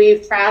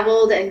 We've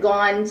traveled and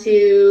gone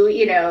to,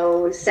 you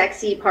know,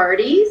 sexy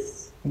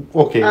parties.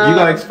 Okay, you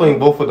gotta explain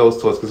both of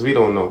those to us, because we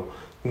don't know.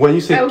 When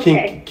you say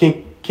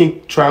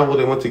kink traveled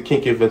and went to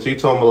kink events, are you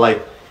talking about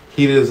like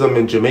hedonism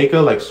in Jamaica,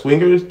 like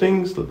swingers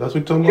things? That's what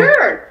you're talking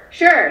about?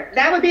 Sure.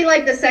 That would be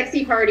like the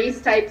sexy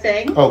parties type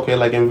thing. Okay,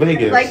 like in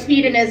Vegas. Like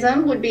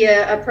hedonism would be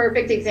a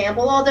perfect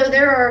example, although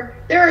there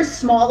are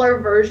smaller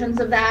versions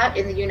of that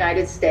in the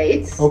United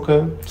States.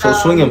 Okay. So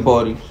swinging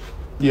parties.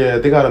 Yeah,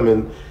 they got them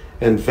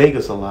in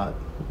Vegas a lot.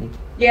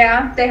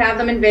 Yeah, they have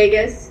them in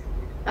Vegas.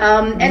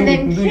 And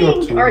then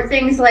kink are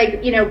things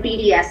like, you know,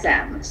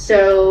 BDSM.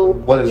 So,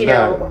 what is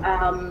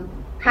that?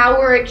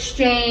 Power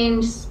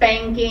exchange,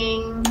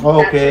 spanking.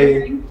 Oh,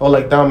 okay. Or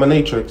like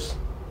dominatrix.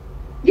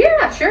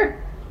 Yeah, sure.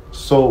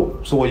 So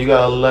what, you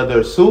got a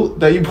leather suit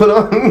that you put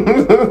on?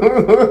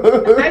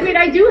 I mean,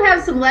 I do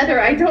have some leather.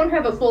 I don't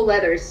have a full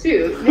leather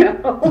suit, no.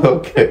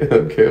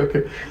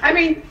 Okay. I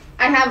mean,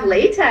 I have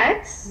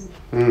latex.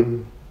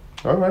 Mm-hmm.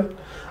 All right.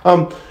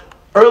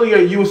 Earlier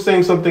you were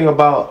saying something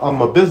about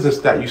a business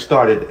that you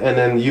started, and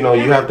then you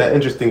have that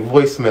interesting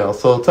voicemail.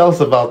 So tell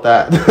us about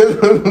that.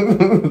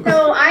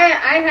 So I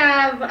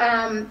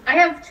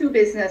have two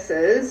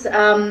businesses.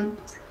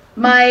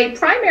 My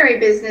primary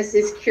business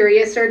is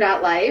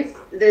Curiouser.life.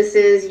 This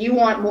is, you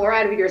want more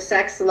out of your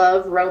sex,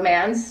 love,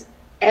 romance,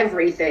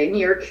 everything.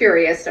 You're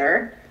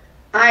Curiouser.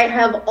 I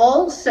have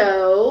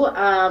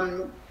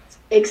also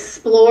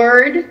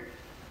explored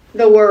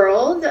the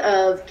world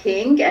of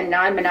kink and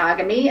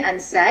non-monogamy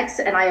and sex,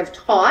 and I have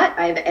taught,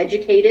 I have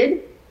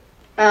educated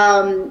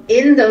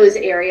in those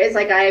areas.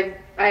 Like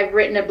I've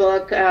written a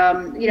book,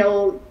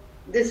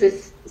 this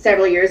was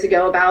several years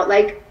ago, about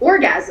like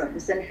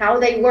orgasms and how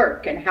they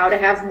work and how to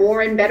have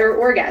more and better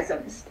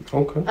orgasms.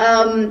 Okay.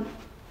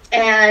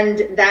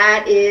 And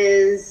that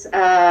is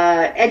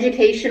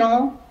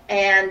educational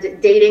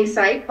and dating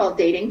site called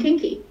Dating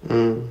Kinky.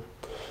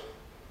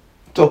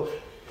 So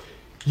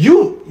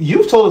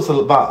you've told us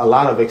about a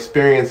lot of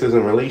experiences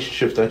and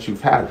relationships that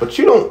you've had, but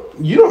you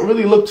don't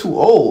really look too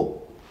old.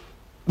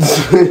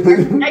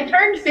 I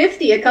turned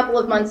 50 a couple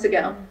of months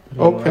ago.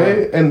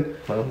 Okay, and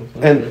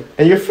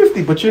you're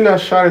 50, but you're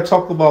not shy to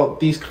talk about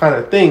these kind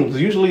of things.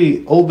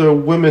 Usually older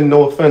women,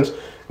 no offense,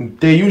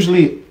 they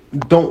usually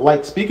don't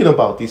like speaking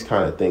about these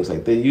kind of things.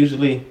 Like, they're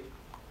usually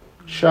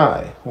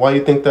shy. Why do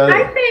you think that is?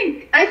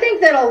 I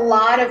think that a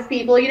lot of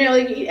people,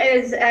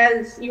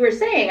 as you were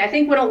saying, I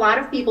think when a lot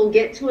of people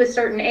get to a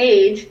certain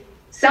age,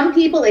 some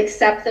people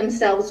accept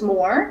themselves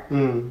more,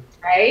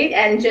 right?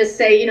 And just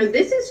say,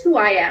 this is who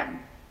I am.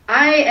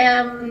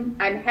 I'm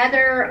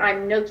Heather,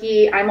 I'm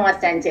Nookie, I'm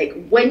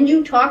authentic. When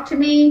you talk to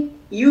me,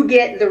 you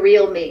get the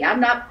real me. I'm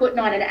not putting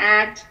on an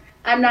act.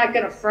 I'm not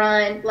going to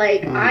front.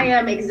 Like, I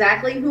am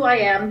exactly who I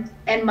am.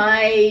 And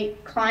my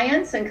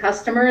clients and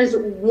customers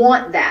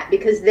want that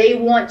because they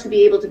want to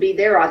be able to be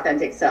their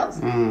authentic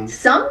selves.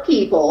 Some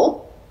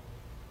people,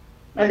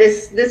 and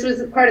this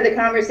was part of the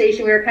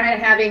conversation we were kind of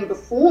having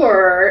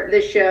before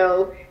the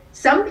show,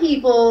 some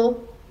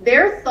people,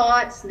 their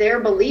thoughts, their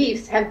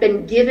beliefs have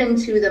been given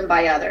to them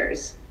by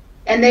others.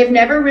 And they've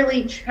never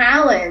really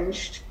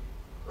challenged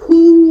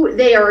who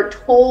they are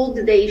told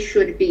they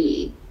should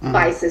be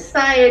by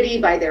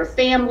society, by their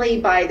family,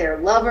 by their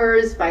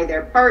lovers, by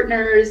their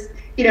partners.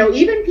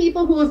 Even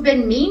people who have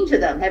been mean to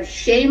them have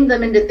shamed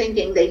them into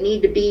thinking they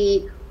need to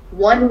be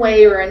one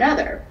way or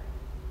another.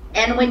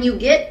 And when you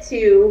get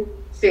to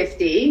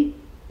 50,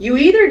 you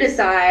either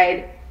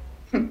decide,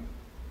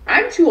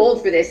 I'm too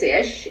old for this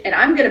ish, and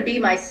I'm going to be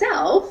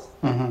myself,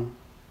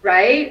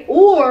 right?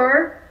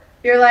 Or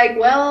you're like,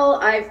 well,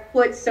 I've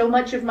put so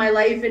much of my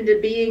life into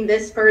being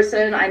this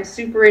person. I'm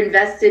super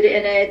invested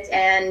in it,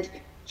 and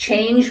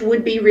change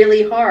would be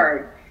really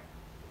hard.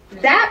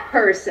 That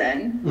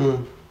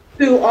person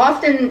who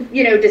often,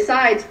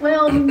 decides,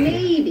 well,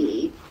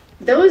 maybe,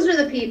 those are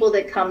the people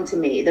that come to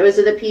me. Those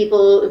are the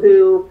people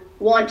who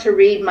want to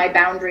read my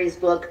boundaries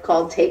book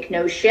called Take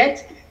No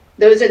Shit.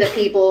 Those are the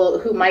people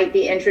who might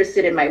be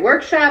interested in my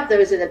workshop.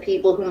 Those are the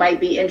people who might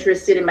be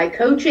interested in my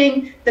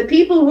coaching. The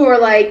people who are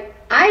like,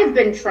 I've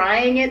been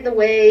trying it the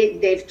way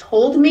they've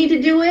told me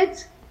to do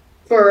it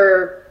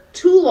for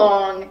too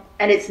long,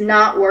 and it's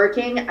not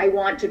working. I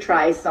want to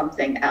try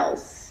something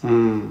else.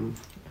 Nookie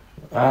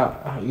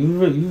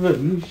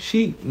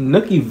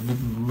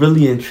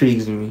really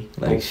intrigues me.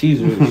 Like, she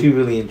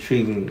really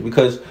intrigues me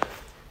because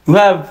you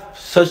have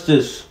such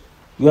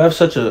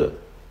a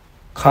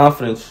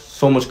confidence,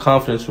 so much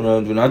confidence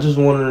around you, and I just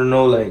wanted to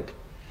know, like,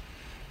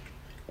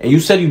 and you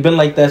said you've been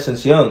like that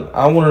since young.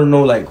 I want to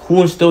know, like,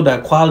 who instilled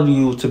that quality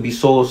in you to be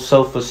so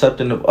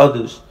self-accepting of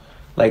others?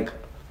 Like,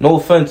 no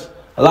offense,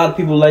 a lot of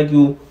people like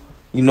you,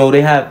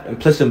 they have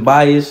implicit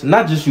bias.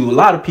 Not just you, a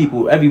lot of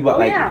people,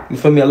 everybody. You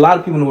feel me? A lot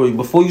of people in the world.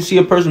 Before you see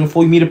a person,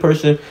 before you meet a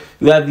person,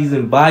 you have these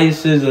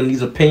biases and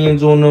these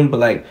opinions on them.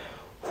 But, like,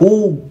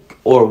 who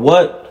or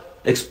what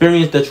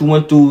experience that you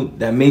went through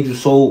that made you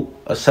so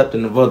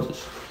accepting of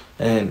others?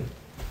 And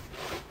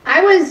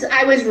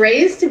I was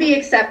raised to be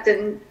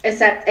accepting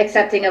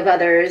of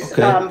others,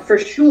 for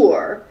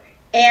sure.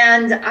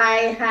 And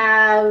I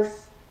have,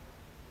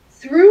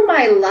 through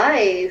my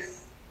life,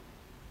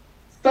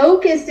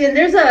 focused in,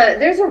 there's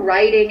a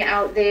writing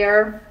out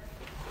there.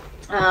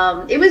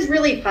 It was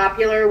really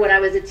popular when I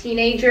was a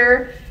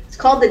teenager. It's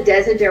called the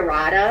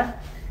Desiderata.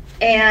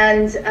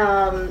 And,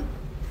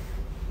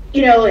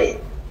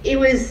 it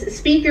was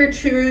speak your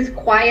truth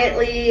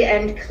quietly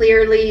and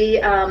clearly.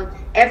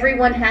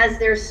 Everyone has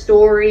their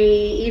story,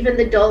 even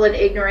the dull and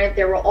ignorant.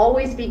 There will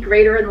always be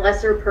greater and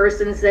lesser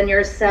persons than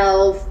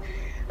yourself.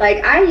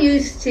 Like, I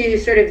used to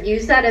sort of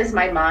use that as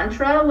my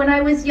mantra when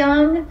I was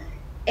young.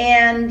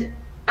 And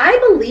I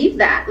believe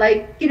that.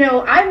 Like,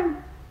 I'm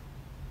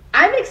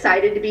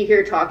excited to be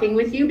here talking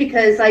with you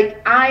because,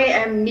 like, I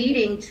am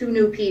meeting two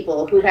new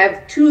people who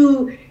have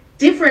two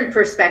different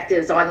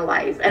perspectives on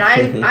life. And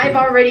I've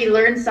already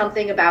learned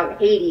something about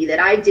Haiti that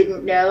I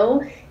didn't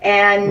know,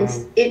 and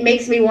it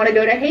makes me want to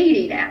go to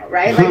Haiti now,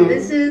 right? Like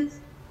this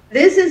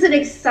is an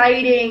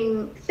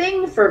exciting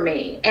thing for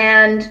me.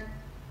 And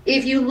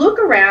if you look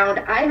around,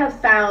 I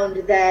have found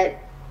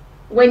that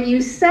when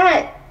you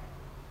set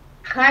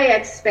high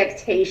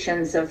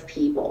expectations of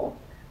people,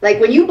 like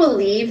when you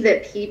believe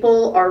that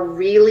people are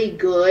really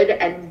good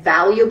and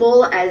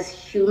valuable as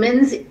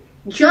humans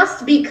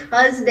just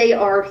because they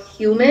are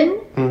human,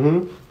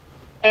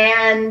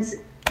 and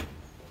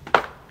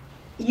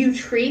you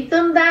treat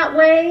them that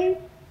way,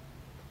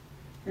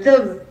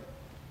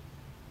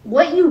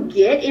 what you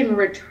get in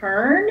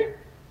return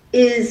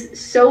is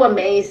so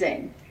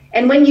amazing.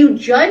 And when you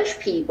judge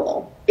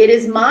people, it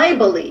is my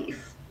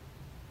belief.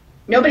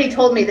 Nobody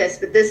told me this,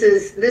 but this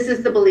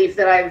is the belief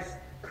that I've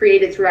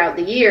created throughout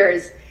the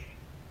years.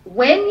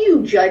 When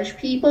you judge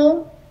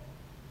people,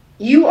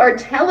 you are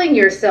telling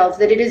yourself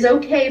that it is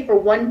okay for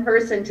one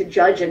person to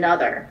judge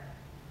another.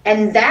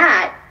 And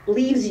that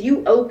leaves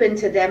you open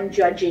to them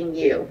judging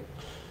you.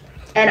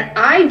 And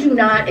I do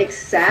not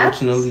accept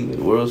Fortunately,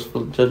 the world's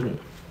full of judgment.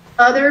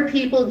 Other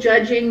people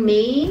judging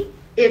me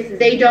if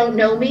they don't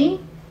know me.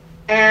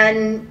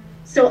 And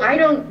so I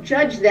don't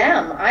judge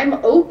them.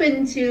 I'm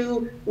open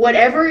to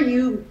whatever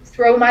you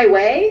throw my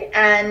way,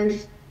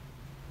 and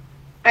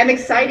I'm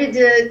excited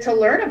to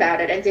learn about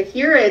it and to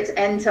hear it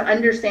and to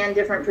understand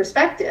different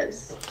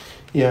perspectives.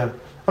 Yeah.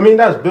 I mean,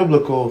 that's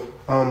biblical.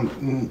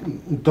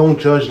 Don't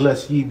judge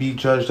lest ye be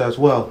judged as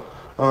well.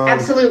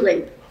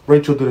 Absolutely.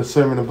 Rachel did a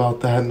sermon about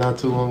that not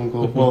too long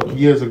ago, well,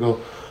 years ago.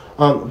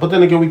 But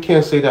then again, we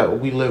can't say that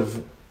we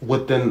live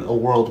within a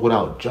world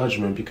without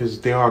judgment, because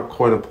there are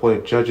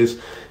court-appointed judges.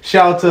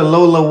 Shout out to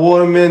Lola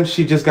Waterman.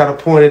 She just got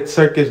appointed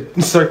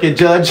circuit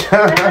judge.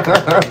 Friend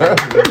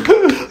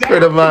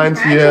of mine.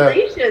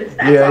 Congratulations.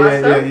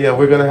 That's awesome. Yeah.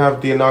 We're gonna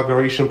have the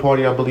inauguration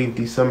party, I believe,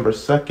 December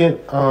 2nd.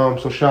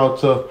 So shout out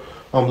to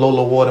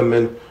Lola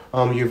Waterman.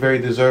 You're very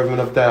deserving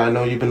of that. I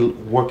know you've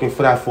been working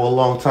for that for a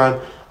long time.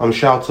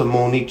 Shout out to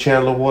Monique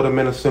Chandler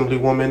Waterman,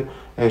 Assemblywoman,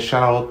 and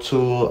shout out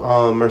to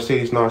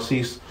Mercedes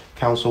Narcisse,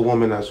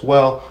 Councilwoman as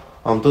well.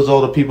 Those are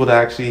all the people that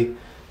actually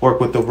work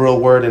with the Real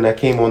Word and that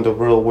came on the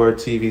Real Word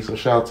TV. So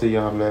shout out to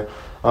y'all, man.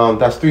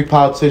 That's 3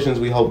 politicians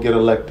we hope get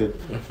elected.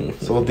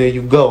 So there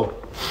you go.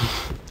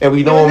 And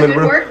we know them in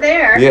real work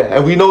there. Yeah,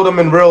 and we know them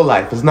in real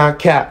life. It's not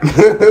cap. I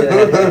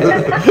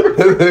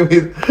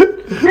mean,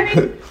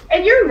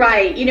 and you're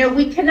right. You know,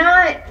 we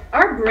cannot,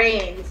 our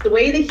brains, the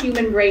way the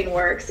human brain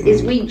works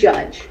is we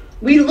judge.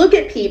 We look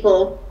at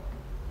people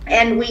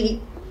and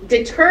we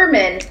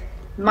determine,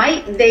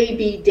 might they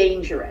be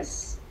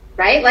dangerous?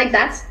 Right? Like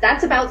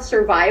that's about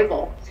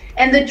survival.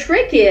 And the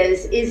trick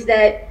is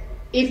that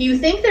if you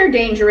think they're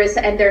dangerous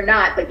and they're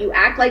not, but you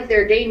act like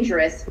they're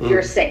dangerous,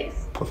 you're safe,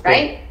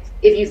 right?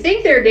 If you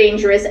think they're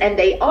dangerous and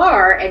they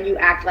are, and you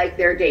act like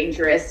they're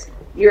dangerous,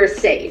 you're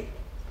safe.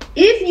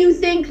 If you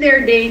think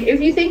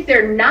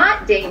they're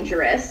not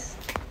dangerous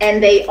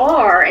and they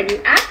are, and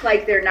you act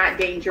like they're not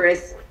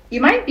dangerous, you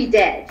might be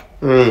dead,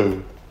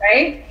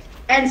 right?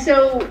 And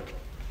so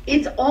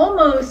it's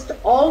almost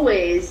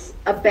always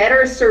a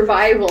better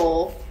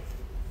survival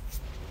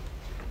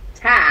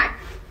tack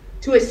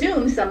to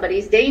assume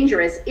somebody's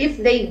dangerous if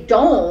they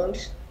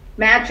don't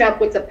match up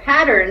with the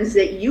patterns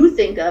that you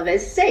think of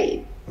as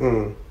safe.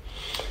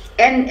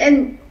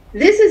 And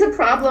this is a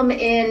problem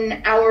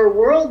in our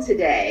world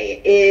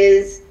today,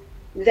 is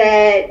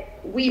that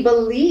we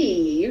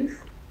believe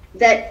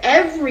that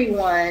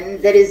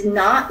everyone that is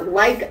not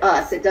like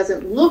us, that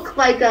doesn't look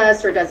like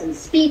us or doesn't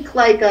speak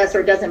like us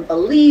or doesn't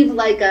believe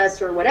like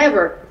us or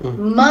whatever,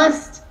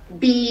 must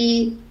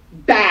be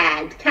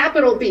bad.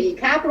 Capital B,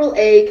 capital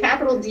A,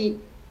 capital D,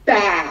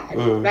 bad,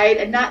 right?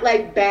 And not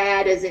like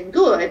bad as in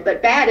good,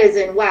 but bad as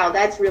in, wow,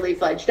 that's really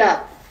fudged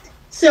up.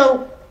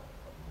 So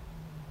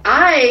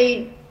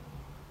I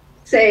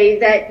say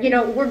that, you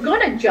know, we're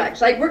going to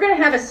judge. Like, we're going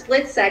to have a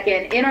split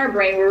second in our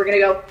brain where we're going to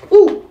go,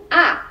 ooh,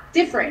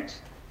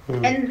 different.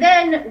 And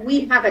then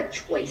we have a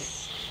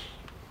choice.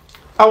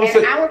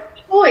 And our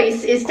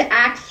choice is to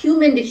act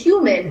human to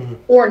human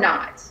or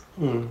not.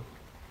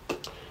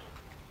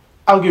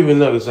 I'll give you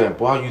another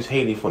example. I'll use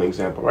Haiti for an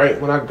example, right?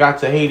 When I got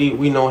to Haiti,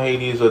 we know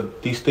Haiti is a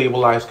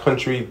destabilized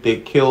country.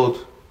 They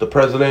killed the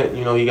president.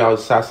 You know, he got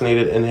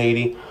assassinated in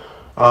Haiti.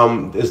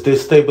 It's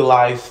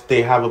destabilized.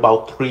 They have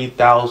about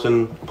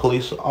 3,000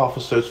 police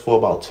officers for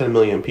about 10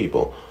 million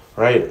people,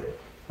 right?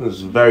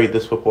 It's a very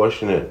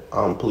disproportionate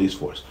police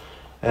force.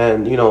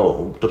 And, you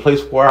know, the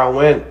place where I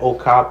went,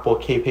 OCOP or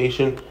Cape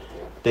Haitian,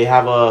 they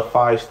have a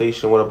fire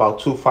station with about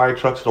 2 fire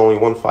trucks and only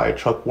 1 fire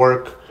truck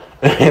work.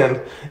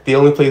 And the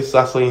only place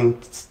I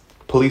seen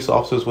police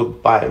officers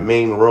would by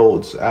main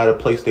roads at a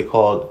place they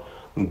called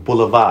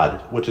Boulevard,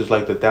 which is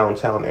like the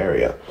downtown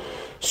area.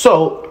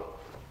 So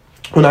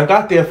when I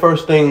got there,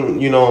 first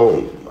thing, you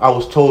know, I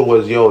was told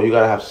was, yo, you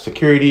got to have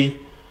security,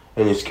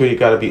 and your security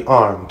got to be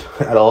armed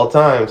at all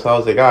times. So I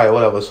was like, all right,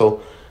 whatever.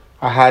 So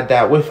I had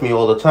that with me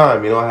all the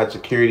time. You know, I had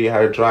security,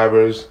 I had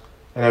drivers,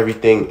 and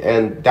everything.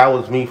 And that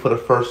was me for the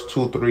first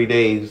 2-3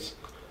 days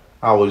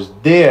I was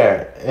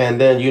there. And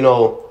then, you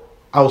know,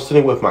 I was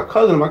sitting with my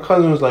cousin. My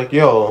cousin was like,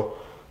 yo,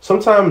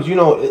 sometimes, you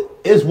know, it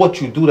is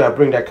what you do that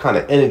bring that kind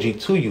of energy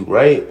to you,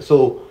 right?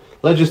 So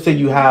let's just say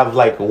you have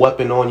like a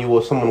weapon on you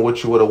or someone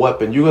with you with a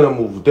weapon. You're going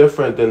to move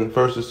different than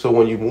versus so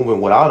when you're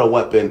moving without a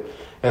weapon.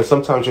 And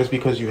sometimes just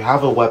because you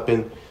have a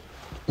weapon,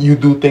 you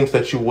do things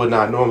that you would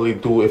not normally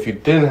do if you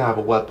didn't have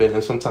a weapon.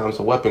 And sometimes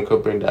a weapon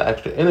could bring that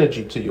extra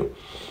energy to you.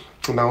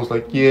 And I was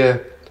like, yeah,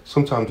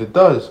 sometimes it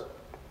does.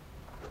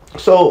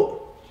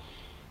 So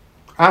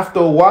after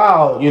a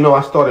while, you know,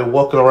 I started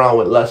walking around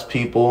with less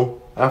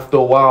people. After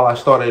a while, I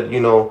started, you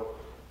know,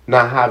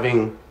 not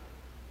having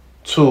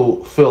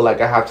to feel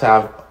like I have to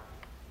have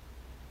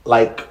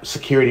like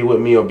security with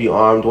me or be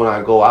armed when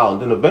I go out.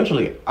 And then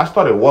eventually I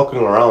started walking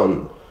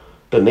around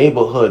the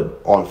neighborhood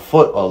on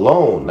foot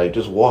alone, like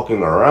just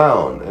walking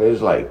around. And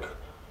it's like,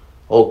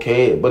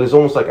 okay, but it's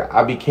almost like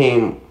I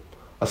became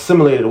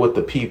assimilated with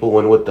the people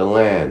and with the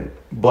land.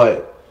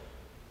 But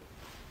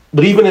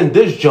even in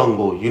this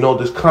jungle, you know,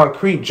 this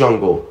concrete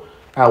jungle,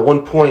 at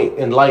one point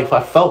in life,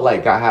 I felt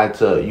like I had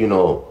to, you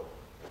know,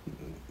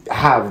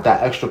 have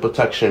that extra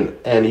protection.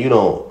 And, you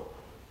know,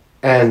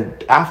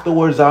 and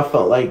afterwards, I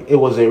felt like it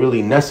wasn't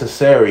really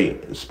necessary,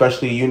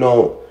 especially, you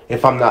know,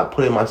 if I'm not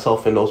putting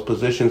myself in those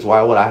positions,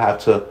 why would I have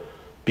to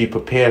be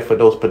prepared for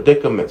those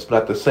predicaments?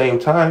 But at the same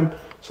time,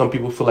 some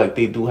people feel like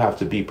they do have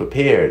to be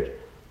prepared.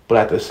 But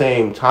at the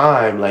same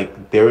time,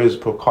 like, there is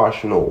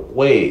precautional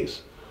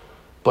ways.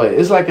 But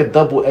it's like a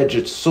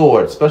double-edged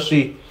sword,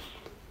 especially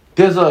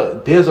there's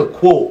a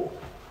quote.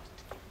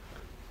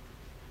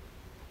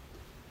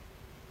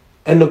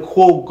 And the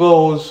quote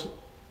goes,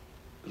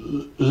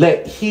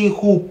 let he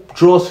who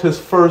draws his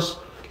sword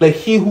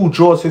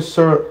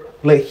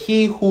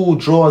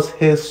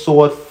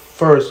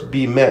first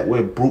be met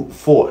with brute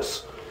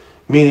force.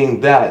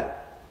 Meaning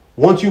that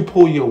once you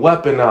pull your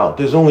weapon out,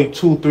 there's only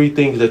 2-3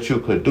 things that you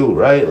could do,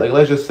 right? Like,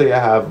 let's just say I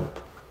have,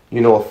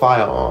 you know, a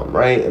firearm,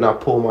 right? And I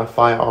pull my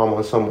firearm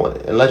on someone,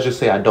 and let's just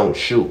say I don't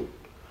shoot.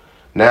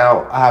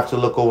 Now I have to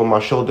look over my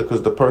shoulder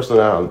because the person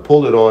that I'm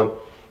pull it on,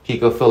 he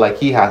could feel like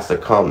he has to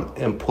come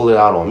and pull it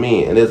out on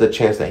me, and there's a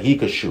chance that he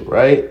could shoot,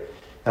 right?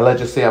 And let's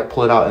just say I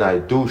pull it out and I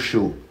do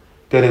shoot.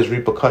 Then there's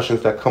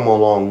repercussions that come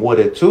along with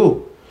it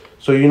too.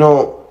 So, you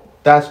know,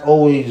 that's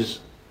always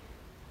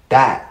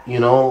that, you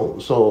know.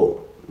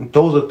 So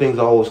those are things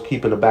I always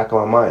keep in the back of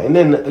my mind. And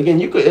then again,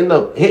 you could end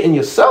up hitting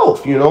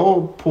yourself, you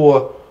know,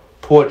 poor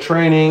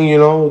training, you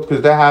know,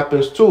 because that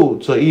happens too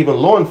to even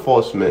law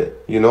enforcement,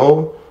 you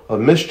know, a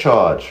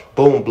mischarge,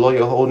 boom, blow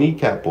your whole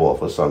kneecap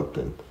off or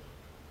something.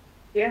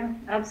 Yeah,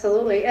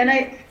 absolutely. And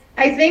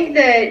I think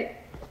that,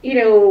 you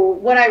know,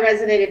 what I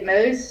resonated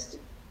most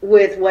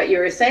with what you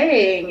were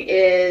saying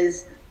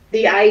is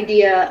the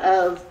idea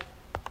of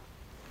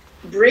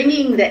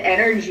bringing the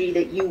energy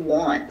that you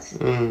want,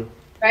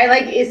 right?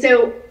 Like,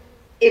 so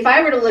if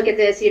I were to look at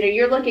this, you know,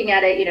 you're looking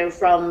at it, you know,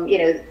 from, you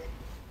know,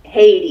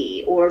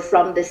 Haiti or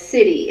from the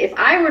city. If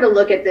I were to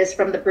look at this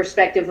from the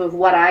perspective of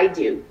what I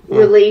do,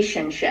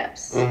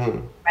 relationships,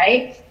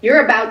 right?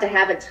 You're about to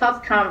have a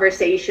tough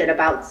conversation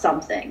about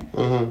something.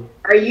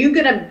 Are you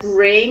going to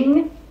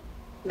bring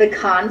the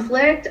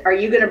conflict? Are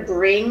you going to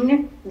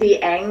bring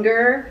the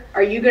anger?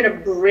 Are you going to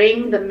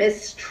bring the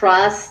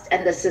mistrust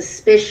and the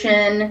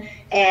suspicion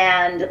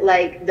and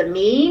like the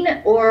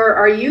mean? Or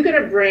are you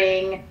going to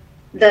bring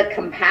the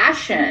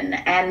compassion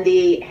and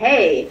the,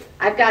 hey,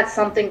 I've got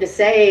something to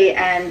say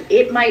and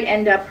it might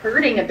end up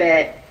hurting a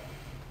bit.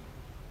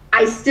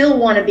 I still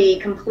want to be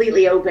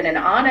completely open and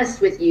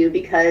honest with you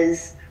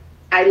because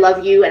I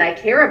love you and I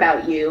care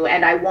about you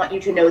and I want you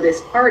to know this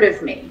part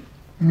of me,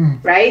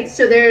 right?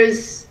 So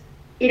there's,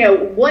 you know,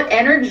 what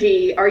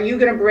energy are you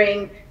going to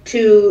bring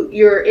to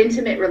your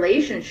intimate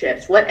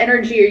relationships? What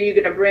energy are you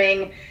going to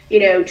bring, you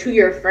know, to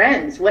your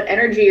friends? What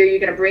energy are you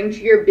going to bring to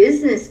your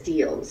business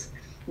deals?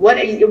 One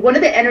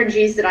of the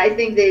energies that I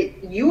think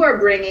that you are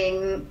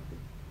bringing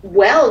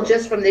well,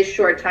 just from this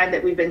short time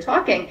that we've been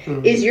talking,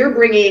 is you're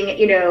bringing,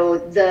 you know,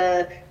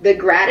 the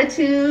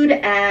gratitude,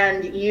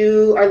 and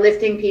you are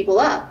lifting people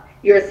up.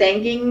 You're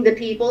thanking the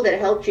people that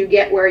helped you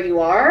get where you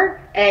are,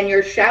 and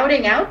you're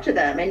shouting out to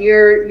them, and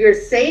you're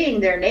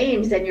saying their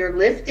names, and you're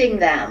lifting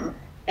them,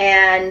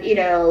 and, you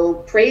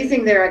know,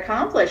 praising their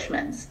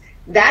accomplishments.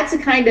 That's a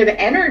kind of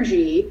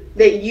energy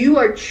that you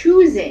are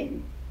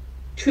choosing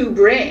to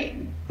bring.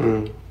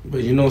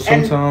 But you know,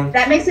 sometimes and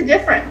that makes a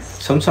difference.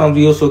 Sometimes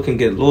we also can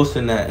get lost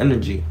in that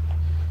energy,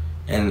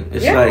 and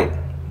it's like,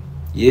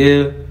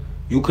 yeah,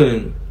 you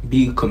can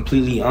be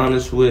completely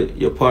honest with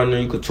your partner,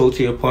 you could talk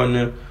to your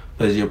partner,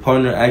 but is your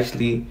partner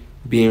actually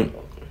being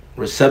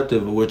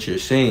receptive of what you're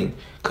saying?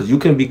 Because you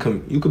could be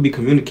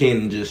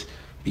communicating and just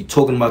be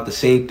talking about the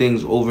same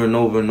things over and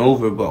over and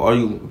over, but are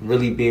you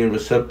really being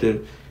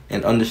receptive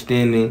and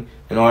understanding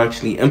and are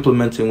actually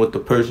implementing what the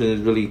person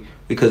is really?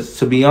 Because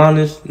to be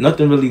honest,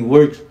 nothing really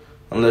works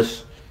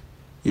unless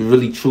you're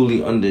really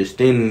truly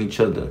understanding each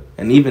other.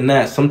 And even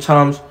that,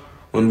 sometimes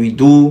when we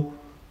do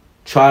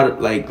try to,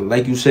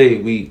 like you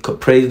say, we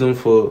could praise them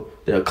for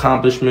their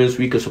accomplishments.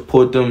 We can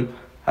support them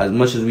as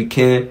much as we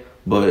can,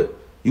 but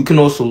you can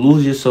also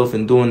lose yourself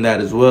in doing that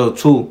as well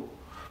too,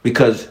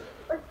 because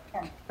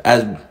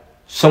as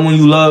someone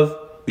you love,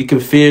 we can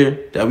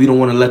fear that we don't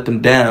want to let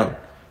them down,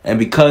 and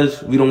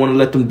because we don't want to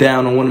let them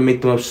down and want to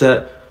make them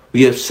upset,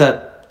 we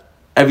upset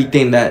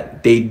everything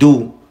that they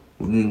do,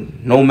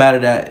 no matter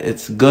that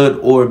it's good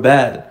or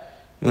bad.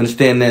 You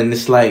understand? And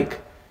it's like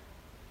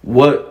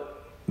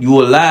what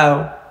you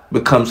allow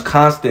becomes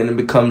constant and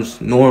becomes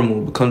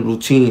normal, becomes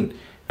routine,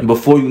 and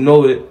before you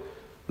know it,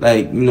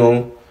 like, you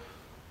know,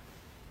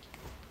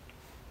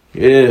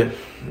 yeah,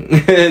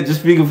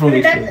 just speaking from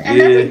experience.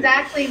 That's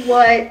exactly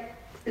what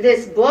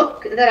this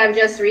book that I've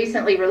just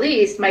recently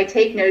released, My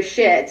Take No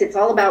Shit, it's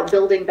all about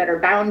building better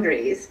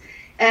boundaries.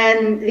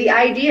 And the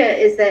idea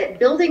is that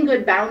building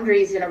good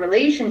boundaries in a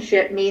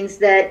relationship means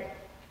that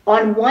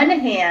on one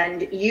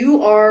hand,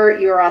 you are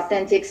your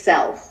authentic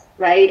self,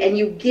 right? And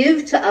you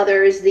give to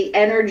others the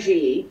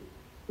energy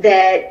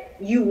that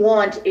you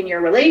want in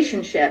your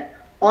relationship.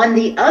 On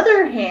the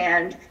other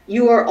hand,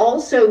 you are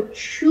also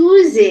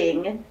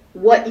choosing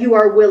what you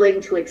are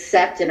willing to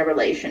accept in a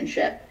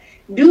relationship.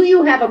 Do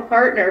you have a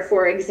partner,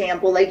 for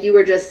example, like you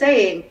were just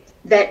saying,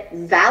 that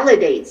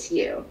validates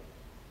you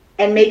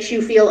and makes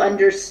you feel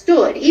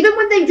understood? Even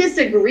when they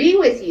disagree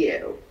with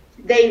you,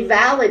 they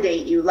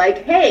validate you.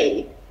 Like,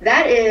 hey,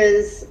 that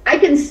is, I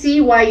can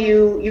see why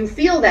you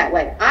feel that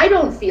way. I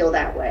don't feel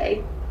that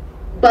way,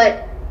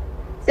 but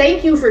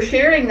thank you for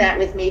sharing that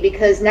with me,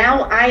 because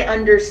now I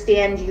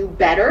understand you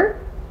better,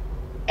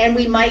 and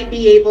we might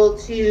be able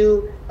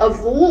to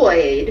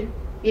avoid,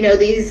 you know,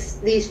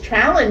 these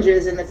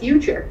challenges in the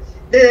future.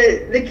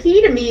 The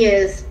key to me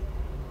is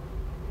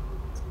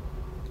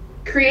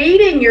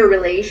creating your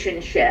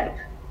relationship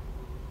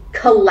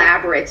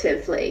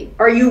collaboratively.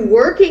 Are you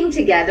working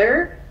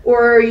together,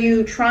 or are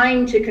you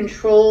trying to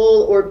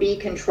control or be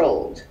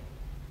controlled?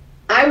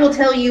 I will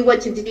tell you what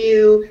to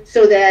do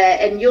so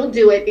that, and you'll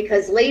do it,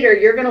 because later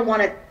you're going to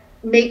want to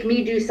make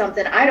me do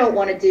something I don't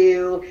want to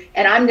do,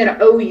 and I'm going to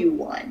owe you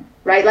one,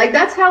 right? Like,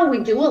 that's how we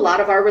do a lot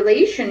of our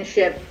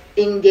relationship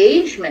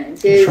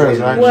engagement is,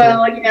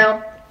 well, you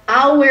know,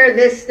 I'll wear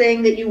this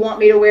thing that you want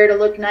me to wear to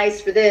look nice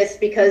for this,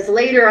 because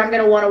later I'm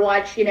going to want to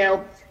watch, you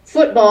know,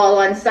 football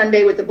on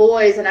Sunday with the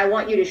boys, and I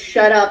want you to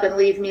shut up and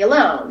leave me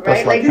alone,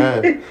 right? Like,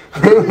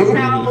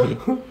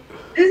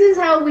 this is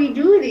how we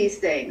do these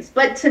things.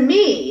 But to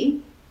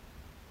me,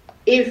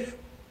 if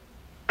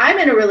I'm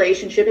in a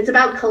relationship, it's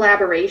about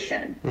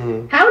collaboration.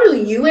 Mm-hmm. How do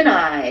you and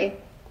I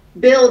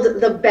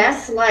build the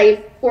best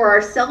life for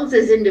ourselves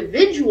as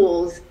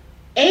individuals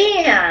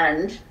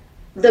and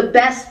the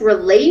best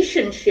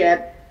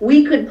relationship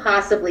we could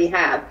possibly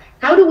have?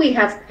 How do we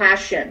have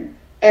passion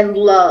and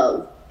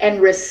love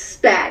and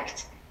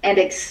respect and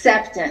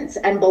acceptance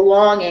and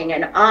belonging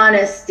and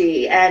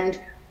honesty and,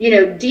 you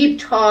know, deep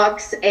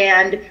talks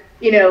and,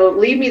 you know,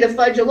 leave me the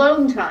fudge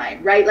alone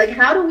time, right? Like,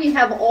 how do we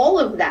have all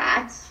of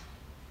that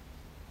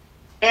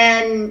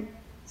and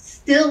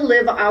still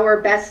live our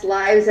best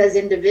lives as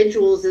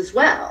individuals as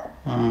well?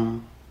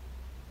 And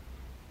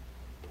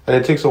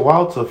it takes a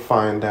while to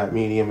find that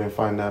medium and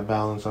find that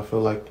balance. I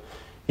feel like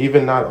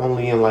even not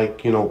only in,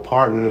 like, you know,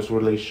 partners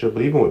relationship,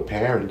 but even with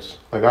parents.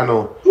 Like, I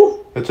know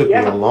it took me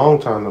a long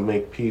time to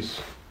make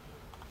peace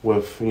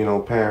with, you know,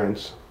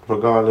 parents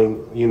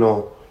regarding, you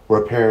know,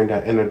 repairing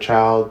that inner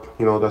child.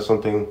 You know, that's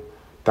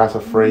a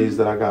phrase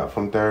that I got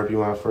from therapy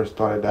when I first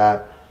started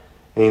that.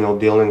 And, you know,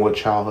 dealing with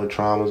childhood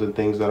traumas and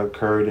things that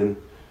occurred, and,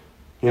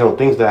 you know,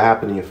 things that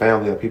happen in your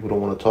family that people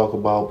don't want to talk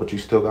about, but you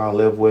still gotta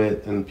live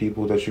with, and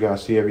people that you gotta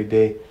see every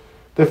day.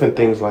 Different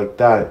things like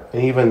that.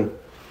 And even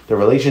the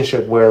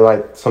relationship where,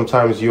 like,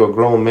 sometimes you're a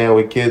grown man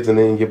with kids and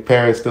then your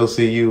parents still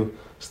see you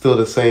still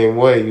the same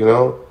way, you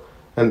know?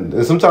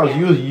 And sometimes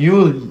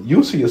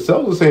you see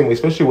yourself the same way,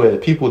 especially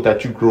with people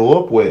that you grew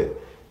up with.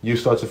 You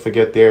start to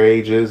forget their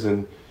ages,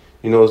 and,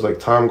 you know, it's like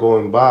time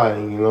going by,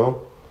 you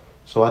know?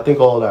 So I think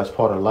all that's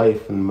part of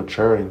life and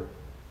maturing.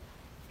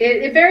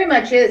 It very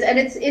much is. And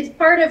it's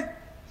part of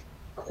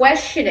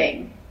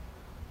questioning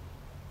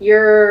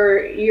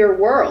your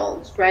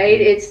world,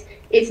 right?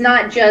 It's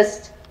not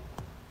just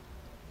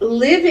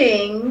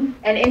living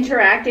and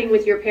interacting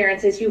with your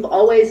parents as you've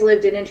always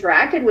lived and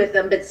interacted with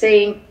them, but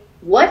saying,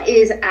 what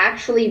is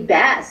actually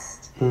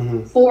best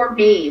for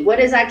me? What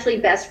is actually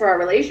best for our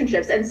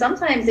relationships? And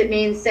sometimes it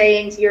means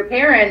saying to your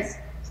parents,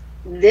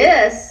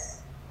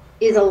 this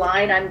is a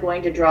line I'm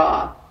going to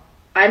draw.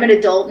 I'm an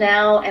adult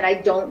now, and I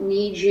don't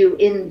need you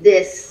in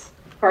this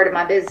part of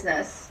my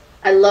business.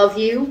 I love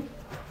you.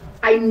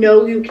 I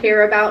know you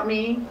care about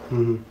me,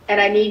 and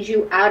I need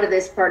you out of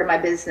this part of my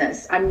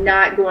business. I'm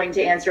not going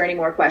to answer any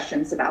more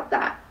questions about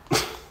that,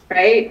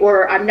 right?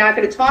 Or I'm not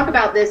going to talk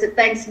about this at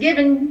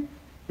Thanksgiving.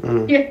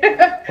 Well,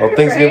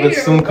 Thanksgiving right?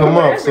 soon come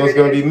up, so it's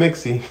going to be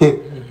mixy.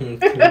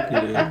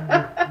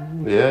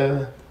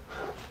 Yeah.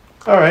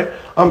 All right.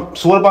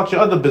 So what about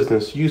your other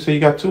business? You say you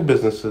got two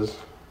businesses.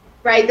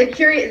 Right, the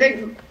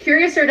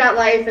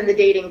Curiouser.life and the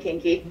Dating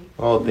Kinky.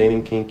 Oh,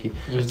 Dating Kinky.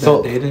 Is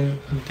that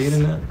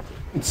dating app?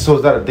 So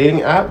is that a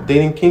dating app,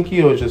 Dating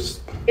Kinky, or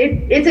just?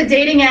 It's a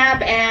dating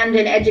app and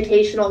an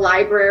educational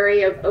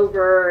library of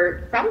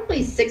over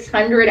probably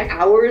 600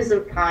 hours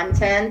of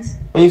content.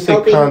 When you say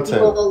helping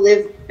content, people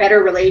live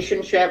better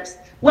relationships,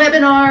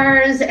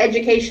 webinars,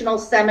 educational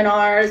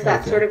seminars,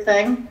 that sort of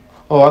thing.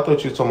 Oh, I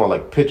thought you were talking about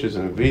like pictures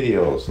and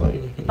videos,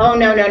 like. Oh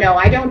no,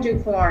 I don't do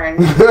porn.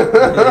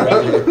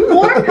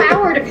 More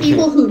power to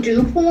people who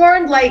do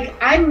porn. Like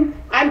I'm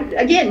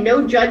again,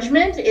 no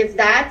judgment if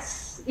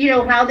that's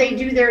how they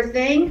do their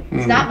thing.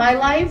 It's not my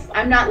life.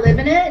 I'm not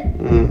living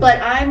it.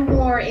 But I'm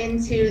more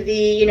into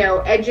the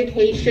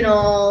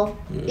educational.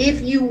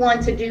 If you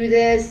want to do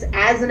this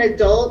as an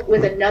adult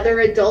with another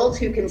adult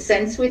who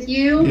consents with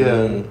you.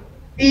 Yeah.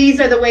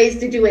 These are the ways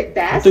to do it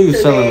best. I think you're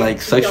selling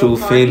like sexual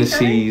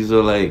fantasies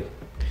or like.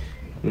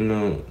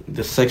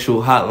 The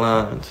sexual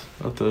hotlines,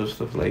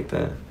 stuff like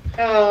that.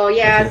 Oh,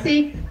 yeah.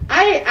 See,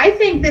 I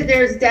think that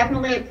there's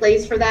definitely a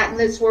place for that in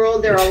this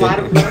world. There are a lot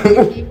of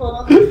lonely people. A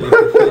lot of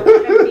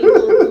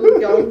people who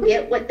don't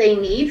get what they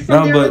need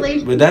from their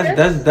relationships. But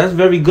that's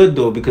very good,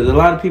 though, because a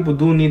lot of people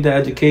do need the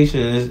education.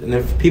 And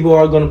if people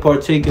are going to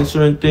partake in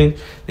certain things,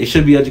 they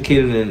should be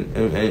educated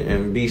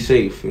and be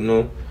safe,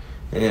 And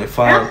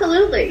find,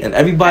 absolutely. And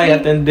everybody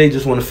at the end of the day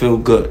just want to feel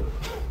good.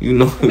 We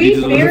just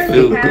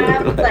barely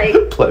have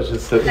like pleasure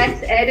sex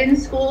ed in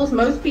schools.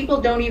 Most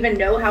people don't even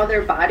know how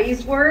their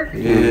bodies work.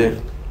 Yeah.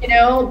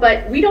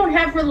 But we don't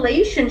have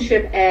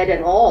relationship ed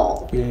at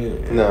all. Yeah.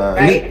 Nah.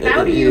 Right?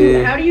 How do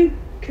you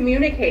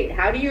communicate?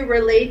 How do you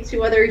relate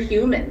to other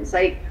humans?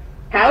 Like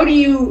how do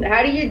you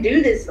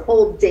do this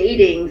whole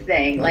dating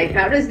thing? Like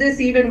how does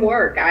this even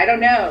work? I don't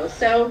know.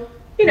 So,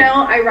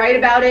 I write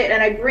about it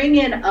and I bring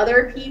in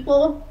other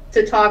people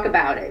to talk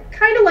about it.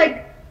 Kind of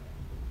like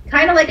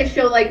a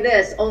show like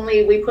this,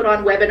 only we put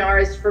on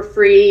webinars for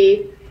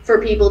free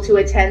for people to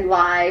attend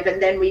live,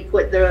 and then we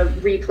put the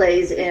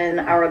replays in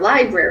our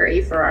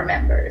library for our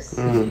members.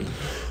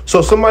 So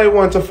if somebody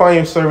wanted to find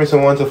your service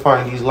and wanted to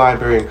find these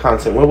library and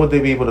content, where would they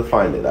be able to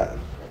find it at?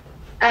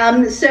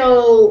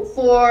 So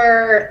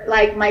for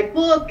like my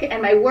book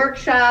and my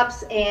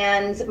workshops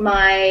and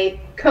my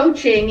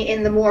coaching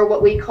in the more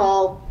what we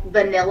call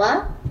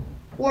vanilla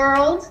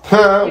world.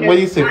 What do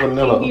you say,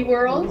 vanilla?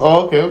 World.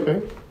 Oh,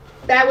 okay.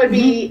 That would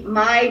be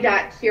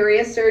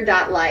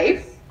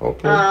my.curiouser.life.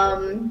 Okay.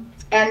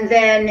 And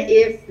then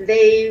if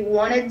they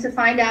wanted to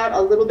find out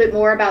a little bit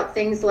more about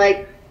things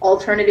like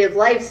alternative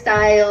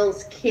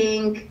lifestyles,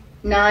 kink,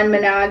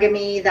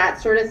 non-monogamy,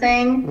 that sort of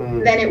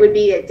thing, then it would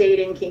be at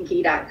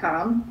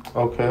datingkinky.com.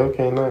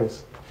 Okay,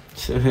 nice.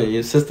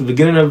 Since the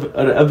beginning of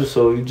the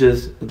episode, you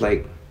just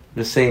like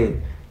just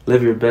saying,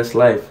 live your best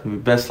life, your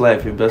best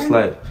life.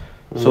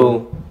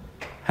 So,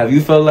 have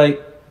you felt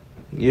like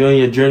you're on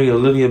your journey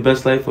of living your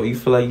best life, or you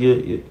feel like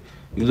you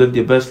lived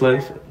your best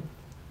life?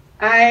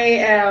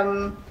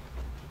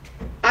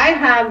 I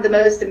have the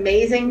most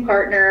amazing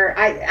partner.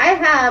 I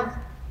have,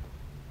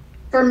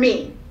 for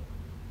me,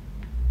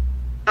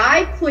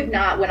 I could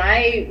not, when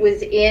I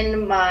was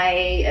in my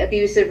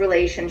abusive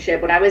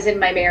relationship, when I was in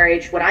my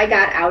marriage, when I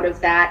got out of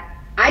that,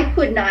 I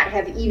could not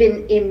have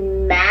even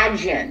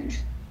imagined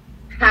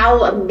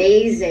how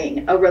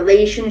amazing a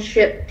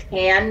relationship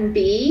can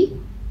be.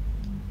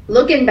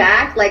 Looking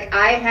back, like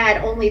I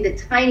had only the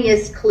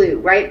tiniest clue,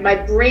 right? My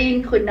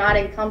brain could not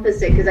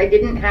encompass it because I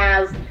didn't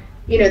have,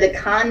 the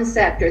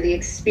concept or the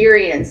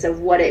experience of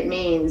what it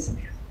means.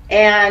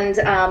 And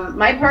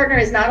my partner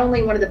is not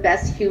only one of the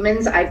best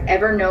humans I've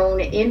ever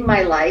known in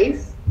my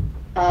life,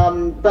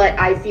 but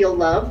I feel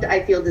loved,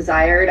 I feel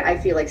desired, I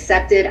feel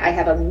accepted. I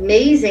have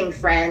amazing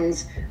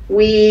friends.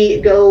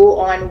 We go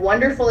on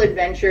wonderful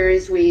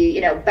adventures.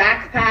 We,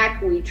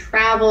 backpack, we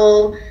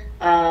travel.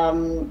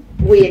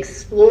 We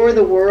explore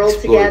the world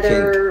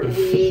together.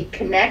 We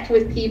connect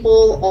with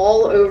people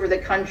all over the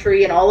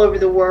country and all over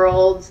the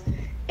world.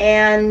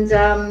 And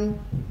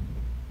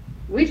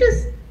we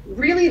just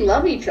really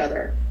love each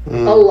other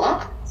a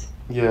lot.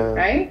 Yeah.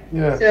 Right?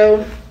 Yeah.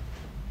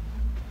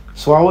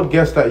 So I would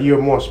guess that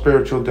you're more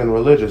spiritual than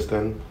religious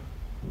then.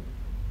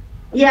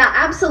 Yeah,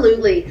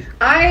 absolutely.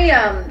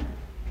 My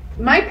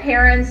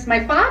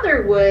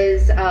father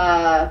was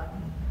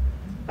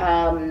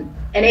an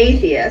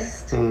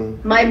atheist.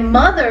 My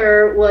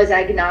mother was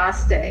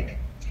agnostic.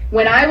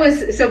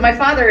 My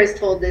father has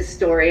told this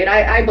story, and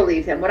I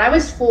believe him. When I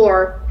was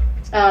 4,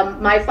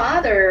 my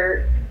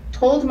father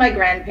told my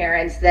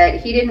grandparents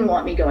that he didn't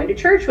want me going to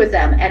church with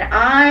them. And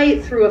I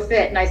threw a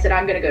fit and I said,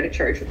 I'm going to go to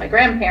church with my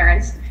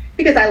grandparents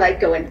because I like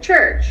going to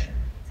church.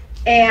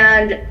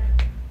 And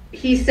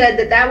he said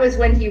that was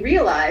when he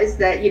realized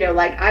that,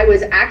 I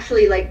was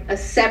actually like a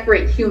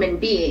separate human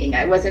being.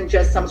 I wasn't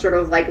just some sort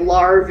of like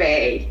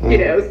larvae,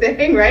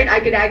 thing, right?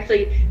 I could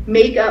actually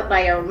make up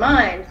my own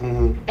mind.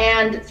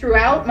 And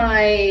throughout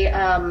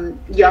my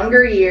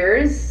younger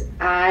years,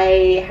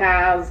 I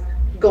have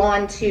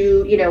gone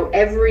to,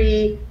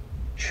 every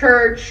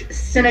church,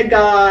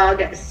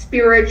 synagogue,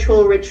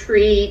 spiritual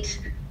retreat,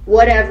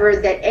 whatever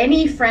that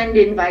any friend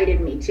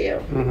invited me to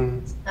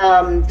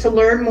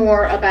learn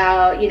more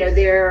about,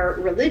 their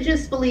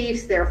religious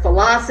beliefs, their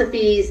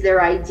philosophies,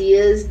 their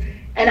ideas.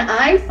 And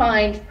I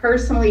find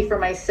personally for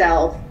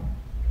myself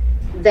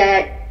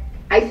that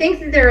I think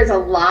that there is a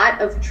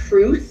lot of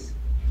truth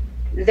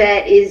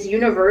that is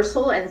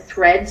universal and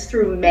threads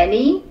through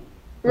many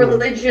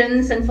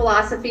religions and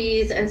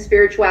philosophies and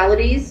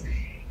spiritualities.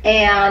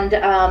 And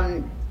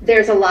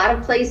there's a lot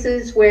of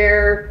places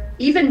where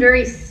even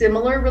very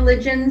similar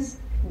religions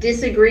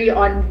disagree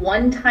on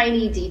one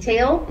tiny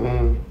detail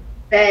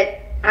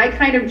that I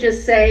kind of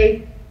just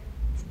say,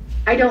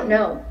 I don't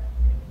know.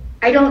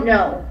 I don't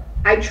know.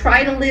 I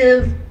try to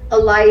live a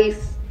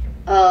life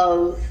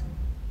of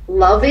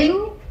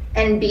loving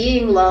and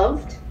being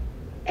loved,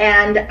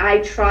 and I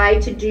try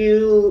to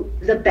do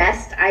the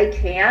best I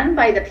can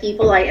by the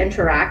people I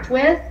interact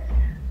with,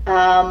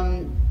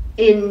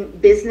 in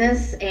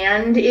business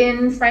and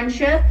in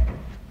friendship.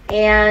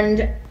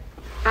 And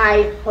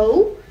I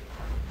hope,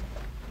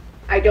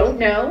 I don't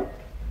know,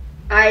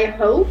 I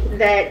hope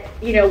that,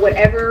 you know,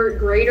 whatever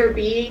greater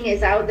being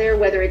is out there,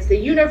 whether it's the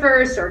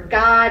universe or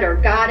God or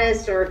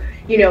goddess or,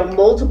 you know,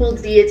 multiple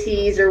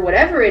deities or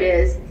whatever it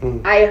is,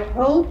 I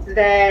hope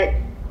that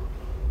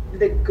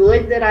the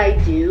good that I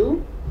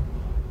do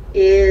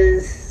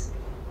is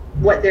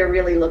what they're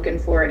really looking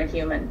for in a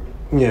human.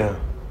 Yeah.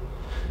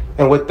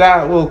 And with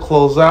that, we'll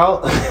close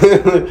out.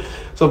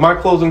 So my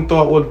closing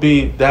thought would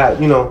be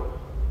that, you know,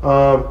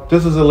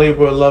 this is a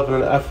labor of love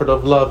and an effort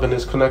of love, and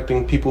it's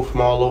connecting people from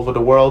all over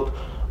the world.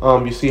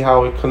 You see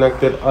how it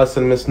connected us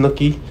and Miss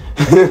Nookie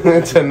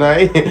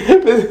tonight.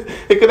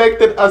 It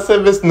connected us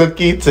and Miss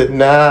Nookie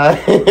tonight.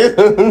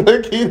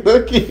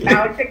 Nookie.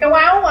 Now chicka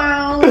wow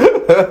wow.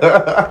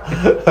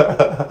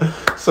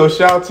 So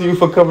shout out to you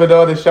for coming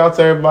on, and shout out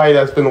to everybody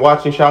that's been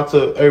watching. Shout out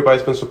to everybody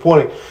that's been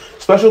supporting.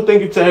 Special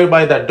thank you to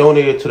everybody that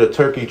donated to the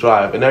turkey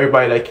drive and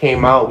everybody that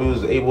came out. We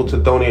was able to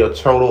donate a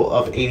total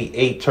of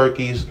 88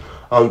 turkeys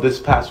this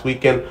past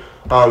weekend.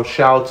 Shout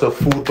out to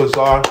Food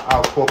Bazaar,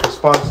 our corporate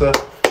sponsor.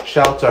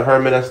 Shout out to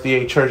Herman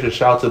SDA Church, and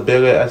shout out to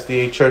Bigger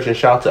SDA Church, and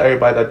shout out to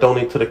everybody that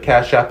donated to the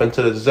Cash App and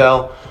to the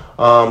Zelle,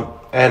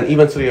 and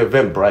even to the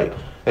Eventbrite.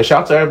 And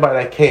shout out to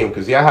everybody that came,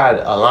 because y'all had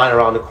a line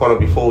around the corner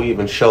before we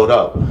even showed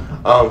up.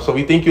 So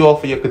we thank you all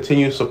for your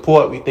continued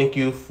support. We thank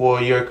you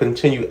for your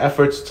continued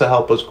efforts to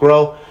help us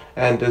grow.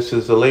 And this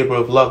is a labor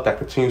of love that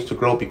continues to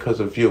grow because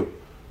of you.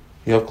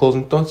 You have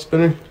closing thoughts,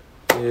 Spinner?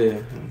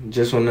 Yeah,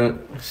 just want to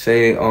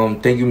say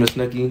thank you, Miss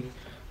Nookie,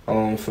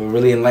 for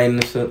really enlightening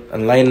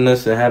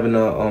us and having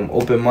an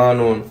open mind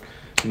on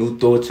new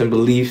thoughts and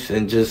beliefs,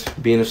 and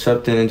just being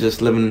accepting and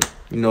just living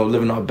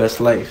our best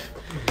life.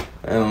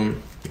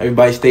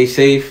 Everybody stay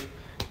safe,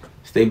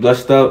 stay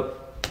blessed up.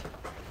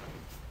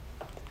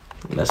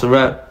 That's a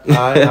wrap.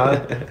 All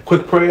right.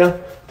 Quick prayer.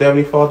 Dear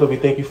Heavenly Father, we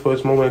thank you for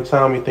this moment in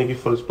time. We thank you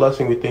for this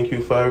blessing. We thank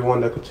you for everyone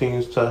that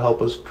continues to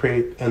help us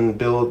create and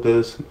build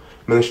this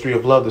ministry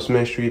of love, this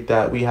ministry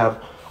that we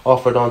have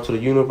offered onto the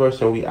universe.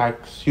 And we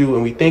ask you,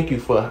 and we thank you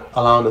for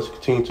allowing us to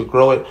continue to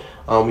grow it.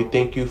 We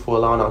thank you for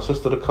allowing our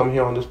sister to come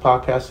here on this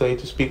podcast today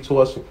to speak to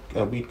us.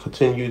 And we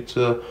continue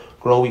to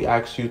grow. We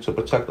ask you to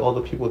protect all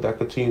the people that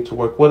continue to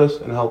work with us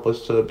and help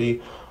us to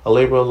be a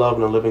labor of love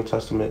and a living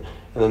testament.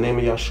 In the name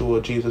of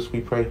Yeshua, Jesus,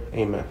 we pray.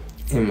 Amen.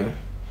 Amen.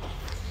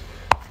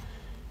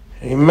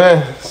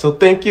 Amen. So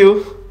thank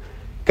you.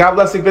 God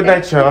bless you. Good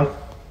night, y'all.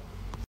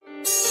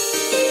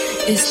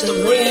 It's the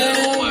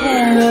real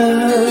world.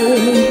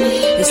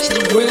 It's the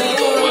real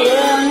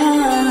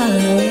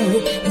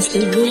world. It's the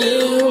real